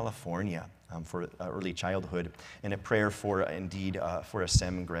Redding, California for early childhood, and a prayer for, indeed, for a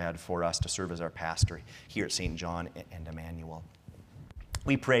SEM grad for us to serve as our pastor here at St. John and Emmanuel.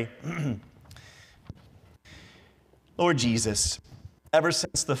 We pray. Lord Jesus, ever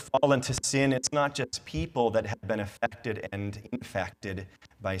since the fall into sin, it's not just people that have been affected and infected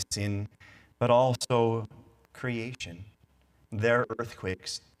by sin, but also creation. There are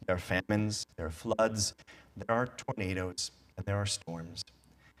earthquakes, there are famines, there are floods, there are tornadoes, and there are storms.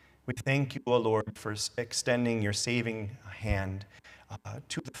 We thank you, O Lord, for extending your saving hand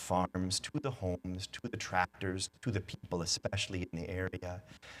to the farms, to the homes, to the tractors, to the people, especially in the area.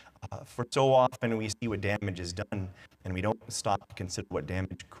 For so often we see what damage is done, and we don't stop to consider what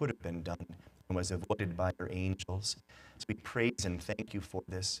damage could have been done and was avoided by your angels. So we praise and thank you for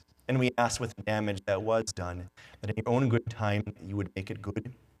this. And we ask with the damage that was done, that in your own good time you would make it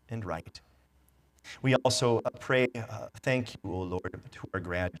good and right. We also pray, thank you, O Lord, to our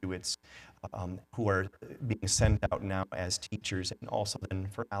graduates who are being sent out now as teachers, and also then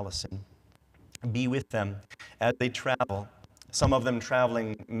for Allison. Be with them as they travel, some of them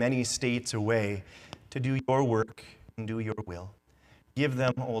traveling many states away to do your work and do your will. Give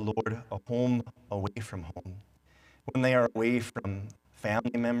them, O Lord, a home away from home. When they are away from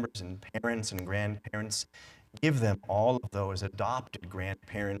family members and parents and grandparents, give them all of those adopted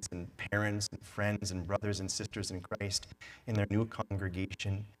grandparents and parents and friends and brothers and sisters in Christ in their new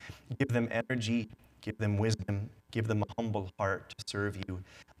congregation. Give them energy, give them wisdom, give them a humble heart to serve you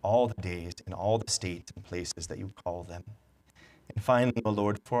all the days in all the states and places that you call them. And finally, O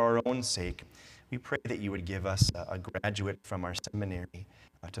Lord, for our own sake, we pray that you would give us a graduate from our seminary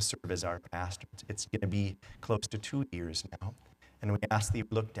to serve as our pastor. It's going to be close to 2 years now. And we ask that you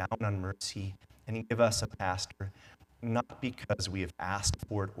look down on mercy and give us a pastor, not because we have asked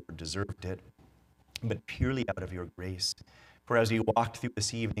for it or deserved it, but purely out of your grace. For as we walked through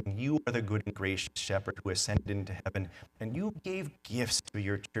this evening, you are the good and gracious shepherd who ascended into heaven, and you gave gifts to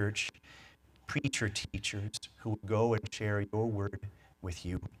your church, preacher teachers who would go and share your word with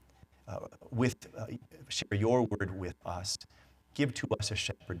you, share your word with us. Give to us a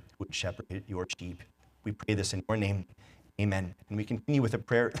shepherd who would shepherd your sheep. We pray this in your name. Amen. And we continue with a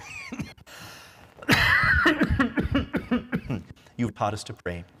prayer. You've taught us to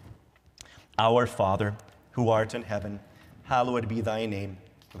pray. Our Father, who art in heaven, hallowed be thy name.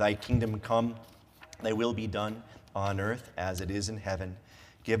 Thy kingdom come, thy will be done on earth as it is in heaven.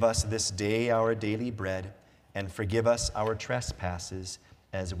 Give us this day our daily bread, and forgive us our trespasses,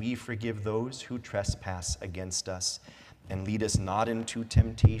 as we forgive those who trespass against us. And lead us not into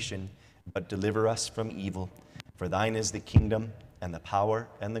temptation, but deliver us from evil. For thine is the kingdom, and the power,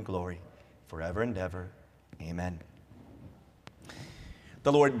 and the glory, forever and ever. Amen.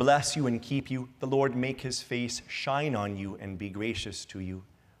 The Lord bless you and keep you. The Lord make his face shine on you and be gracious to you.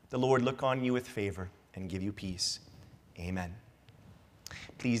 The Lord look on you with favor and give you peace. Amen.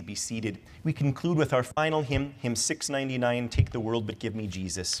 Please be seated. We conclude with our final hymn, hymn 699, Take the World But Give Me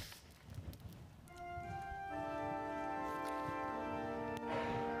Jesus.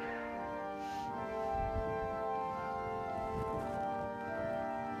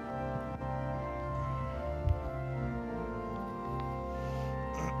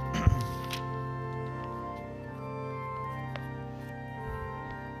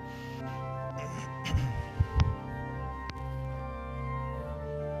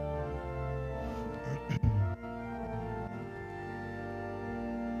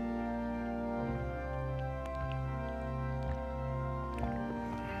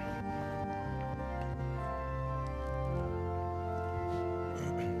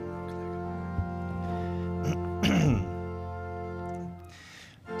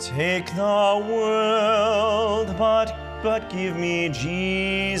 Take the world, but give me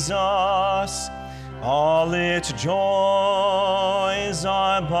Jesus. All its joys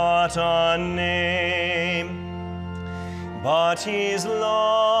are but a name, but his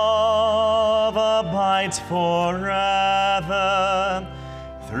love abides forever,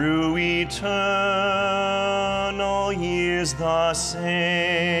 through eternal years the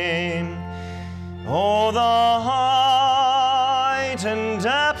same. Oh, the height and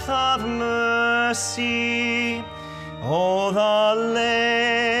depth of mercy, oh, the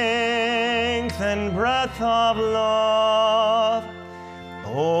length and breadth of love,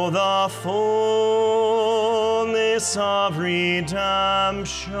 oh, the fullness of redemption,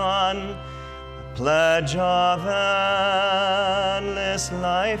 pledge of endless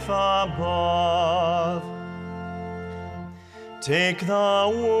life above. Take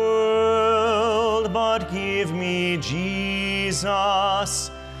the world, but give me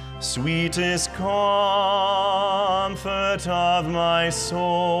Jesus, sweetest comfort of my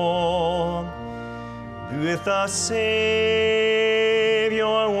soul. With the Savior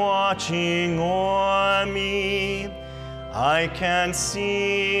watching o'er me, I can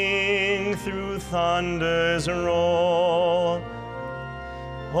sing through thunder's roll.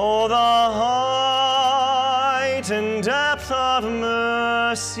 Oh, the height and depth of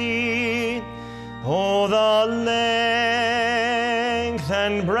mercy, oh, the length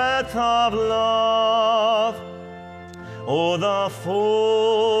and breadth of love, oh, the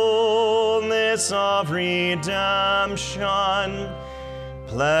fullness of redemption,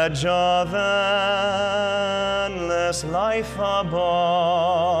 pledge of endless life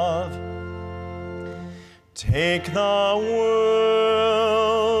above. Take the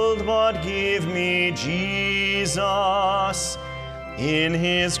world, but give me Jesus. In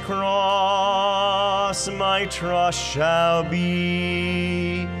his cross my trust shall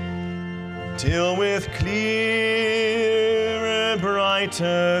be, till with clearer,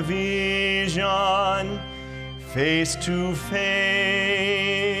 brighter vision, face to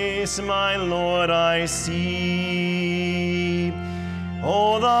face, my Lord, I see.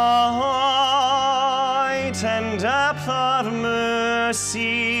 Oh, the height and depth of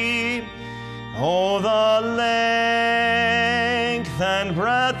mercy, oh, the length and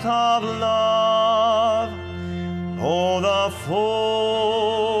breadth of love, oh, the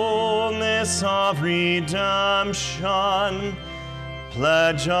fullness of redemption,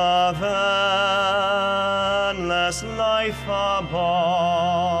 pledge of endless life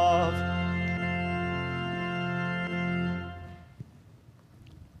above.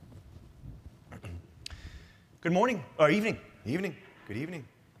 Good morning, or evening, good evening.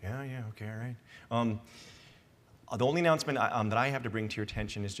 Yeah, okay, all right. The only announcement that I have to bring to your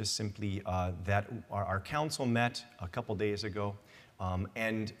attention is just simply that our council met a couple days ago,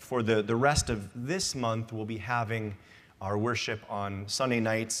 and for the rest of this month, we'll be having our worship on Sunday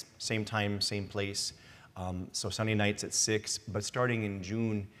nights, same time, same place. So Sunday nights at 6, but starting in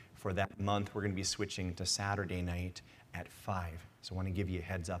June for that month, we're going to be switching to Saturday night at 5. So I want to give you a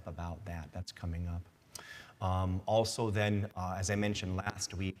heads up about that. That's coming up. Also then, as I mentioned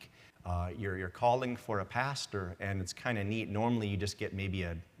last week, you're calling for a pastor, and it's kind of neat. Normally you just get maybe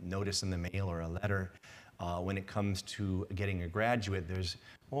a notice in the mail or a letter. When it comes to getting a graduate, there's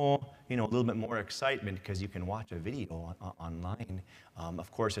a little bit more excitement because you can watch a video online.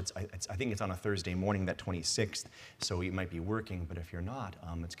 Of course, I think it's on a Thursday morning, that 26th, so you might be working, but if you're not,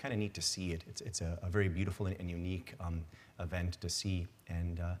 it's kind of neat to see it. It's a very beautiful and unique event to see,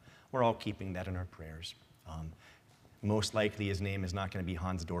 and we're all keeping that in our prayers. Most likely his name is not going to be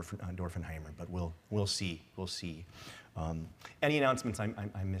Hans Dorfenheimer, but we'll see. We'll see. Any announcements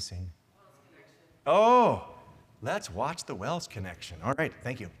I'm missing? Oh, let's watch the Wells Connection. All right,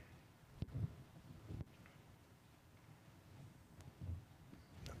 thank you.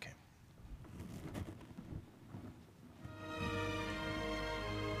 Okay.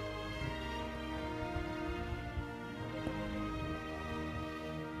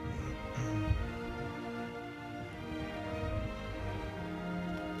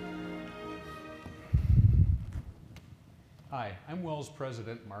 Hi, I'm Wells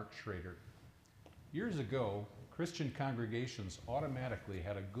President Mark Schrader. Years ago, Christian congregations automatically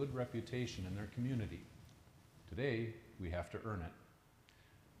had a good reputation in their community. Today, we have to earn it.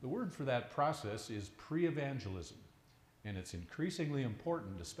 The word for that process is pre-evangelism, and it's increasingly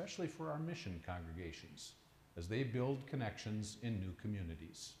important, especially for our mission congregations, as they build connections in new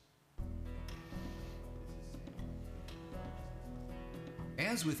communities.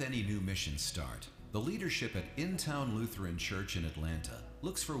 As with any new mission start, the leadership at In-Town Lutheran Church in Atlanta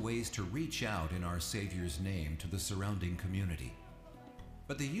looks for ways to reach out in our Savior's name to the surrounding community.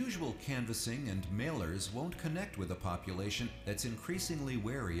 But the usual canvassing and mailers won't connect with a population that's increasingly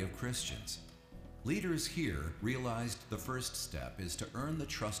wary of Christians. Leaders here realized the first step is to earn the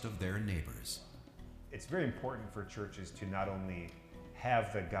trust of their neighbors. It's very important for churches to not only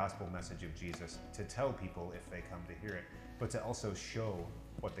have the gospel message of Jesus to tell people if they come to hear it, but to also show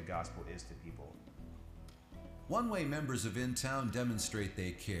what the gospel is to people. One way members of In-Town demonstrate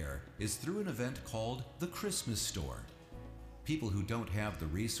they care is through an event called the Christmas Store. People who don't have the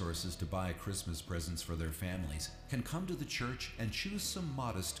resources to buy Christmas presents for their families can come to the church and choose some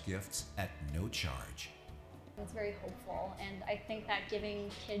modest gifts at no charge. It's very hopeful, and I think that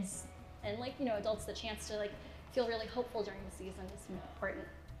giving kids and adults the chance to feel really hopeful during the season is important.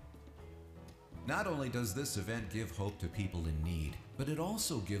 Not only does this event give hope to people in need, but it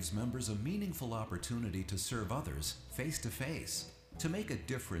also gives members a meaningful opportunity to serve others face to face, to make a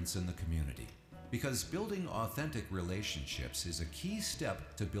difference in the community. Because building authentic relationships is a key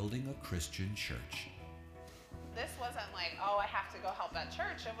step to building a Christian church. This wasn't like, oh, I have to go help at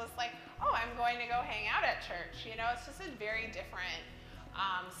church. It was like, oh, I'm going to go hang out at church. You know, it's just a very different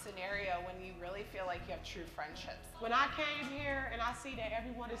scenario when you really feel like you have true friendships. When I came here and I see that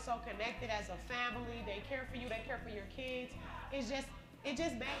everyone is so connected as a family, they care for you, they care for your kids, it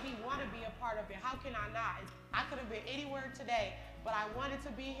just made me want to be a part of it. How can I not? I could have been anywhere today, but I wanted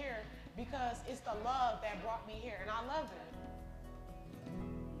to be here because it's the love that brought me here, and I love it.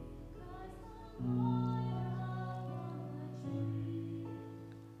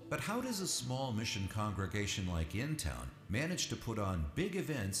 But how does a small mission congregation like InTown manage to put on big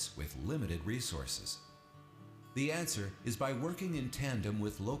events with limited resources? The answer is by working in tandem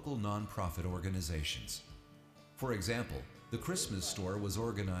with local nonprofit organizations. For example, the Christmas store was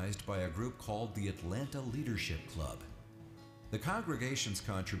organized by a group called the Atlanta Leadership Club. The congregation's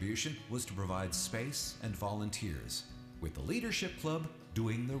contribution was to provide space and volunteers, with the Leadership Club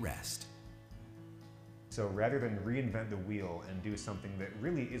doing the rest. So rather than reinvent the wheel and do something that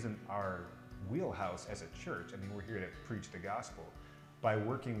really isn't our wheelhouse as a church, I mean, we're here to preach the gospel. By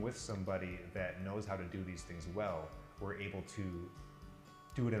working with somebody that knows how to do these things well, we're able to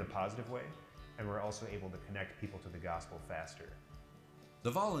do it in a positive way, and we're also able to connect people to the gospel faster.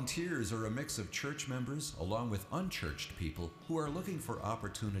 The volunteers are a mix of church members along with unchurched people who are looking for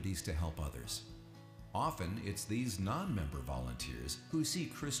opportunities to help others. Often, it's these non-member volunteers who see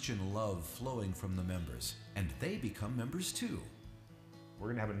Christian love flowing from the members, and they become members too. We're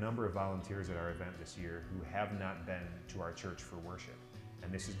going to have a number of volunteers at our event this year who have not been to our church for worship.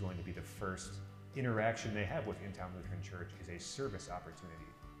 And this is going to be the first interaction they have with InTown Lutheran Church is a service opportunity.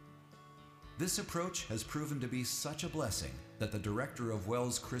 This approach has proven to be such a blessing that the director of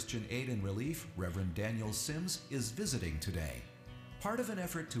WELS Christian Aid and Relief, Reverend Daniel Sims, is visiting today, part of an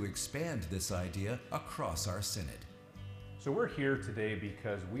effort to expand this idea across our synod. So we're here today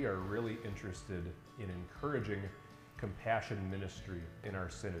because we are really interested in encouraging compassion ministry in our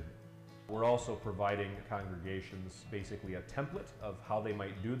synod. We're also providing congregations basically a template of how they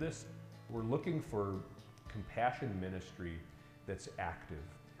might do this. We're looking for compassion ministry that's active,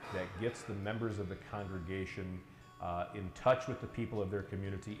 that gets the members of the congregation in touch with the people of their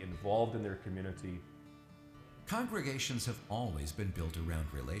community, involved in their community. Congregations have always been built around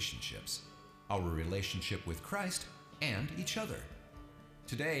relationships, our relationship with Christ and each other.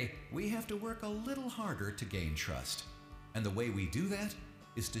 Today, we have to work a little harder to gain trust, and the way we do that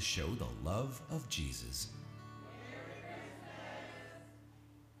is to show the love of Jesus.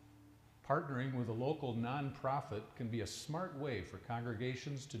 Partnering with a local nonprofit can be a smart way for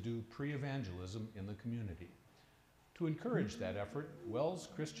congregations to do pre-evangelism in the community. To encourage that effort, WELS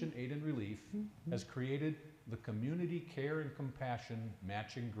Christian Aid and Relief has created the Community Care and Compassion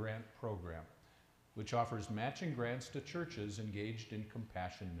Matching Grant Program, which offers matching grants to churches engaged in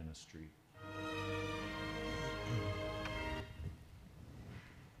compassion ministry.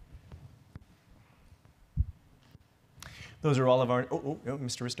 Those are all of our,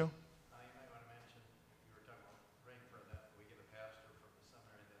 Mr. Risto? You might want to mention, you were talking about praying for that. We get a pastor from the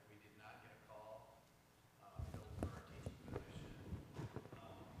seminary that we did not get a call, filled for our teaching position,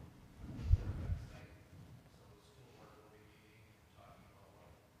 Fairfax site. So the school board will be meeting and talking about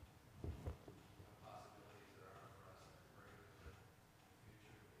what possibilities there are for us and prayers that in the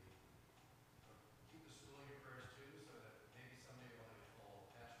future we keep the school in your prayers too, so that maybe someday we'll have a full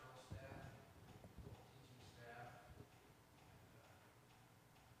pastoral staff, full teaching staff.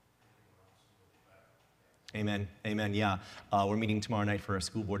 Amen. Amen. Yeah. We're meeting tomorrow night for a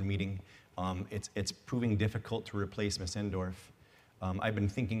school board meeting. It's proving difficult to replace Miss Endorf. I've been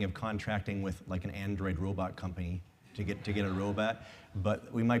thinking of contracting with like an Android robot company to get a robot,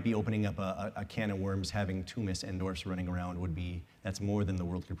 but we might be opening up a can of worms. Having two Miss Endorfs running around that's more than the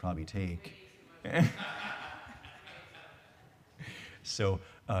world could probably take. So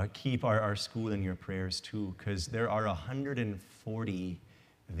keep our school in your prayers too, because there are 140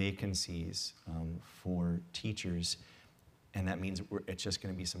 vacancies for teachers, and that means it's just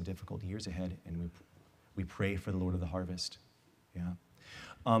going to be some difficult years ahead, and we pray for the Lord of the harvest.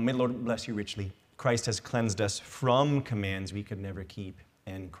 Yeah. May the Lord bless you richly. Christ has cleansed us from commands we could never keep,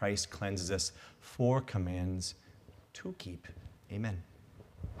 and Christ cleanses us for commands to keep. Amen.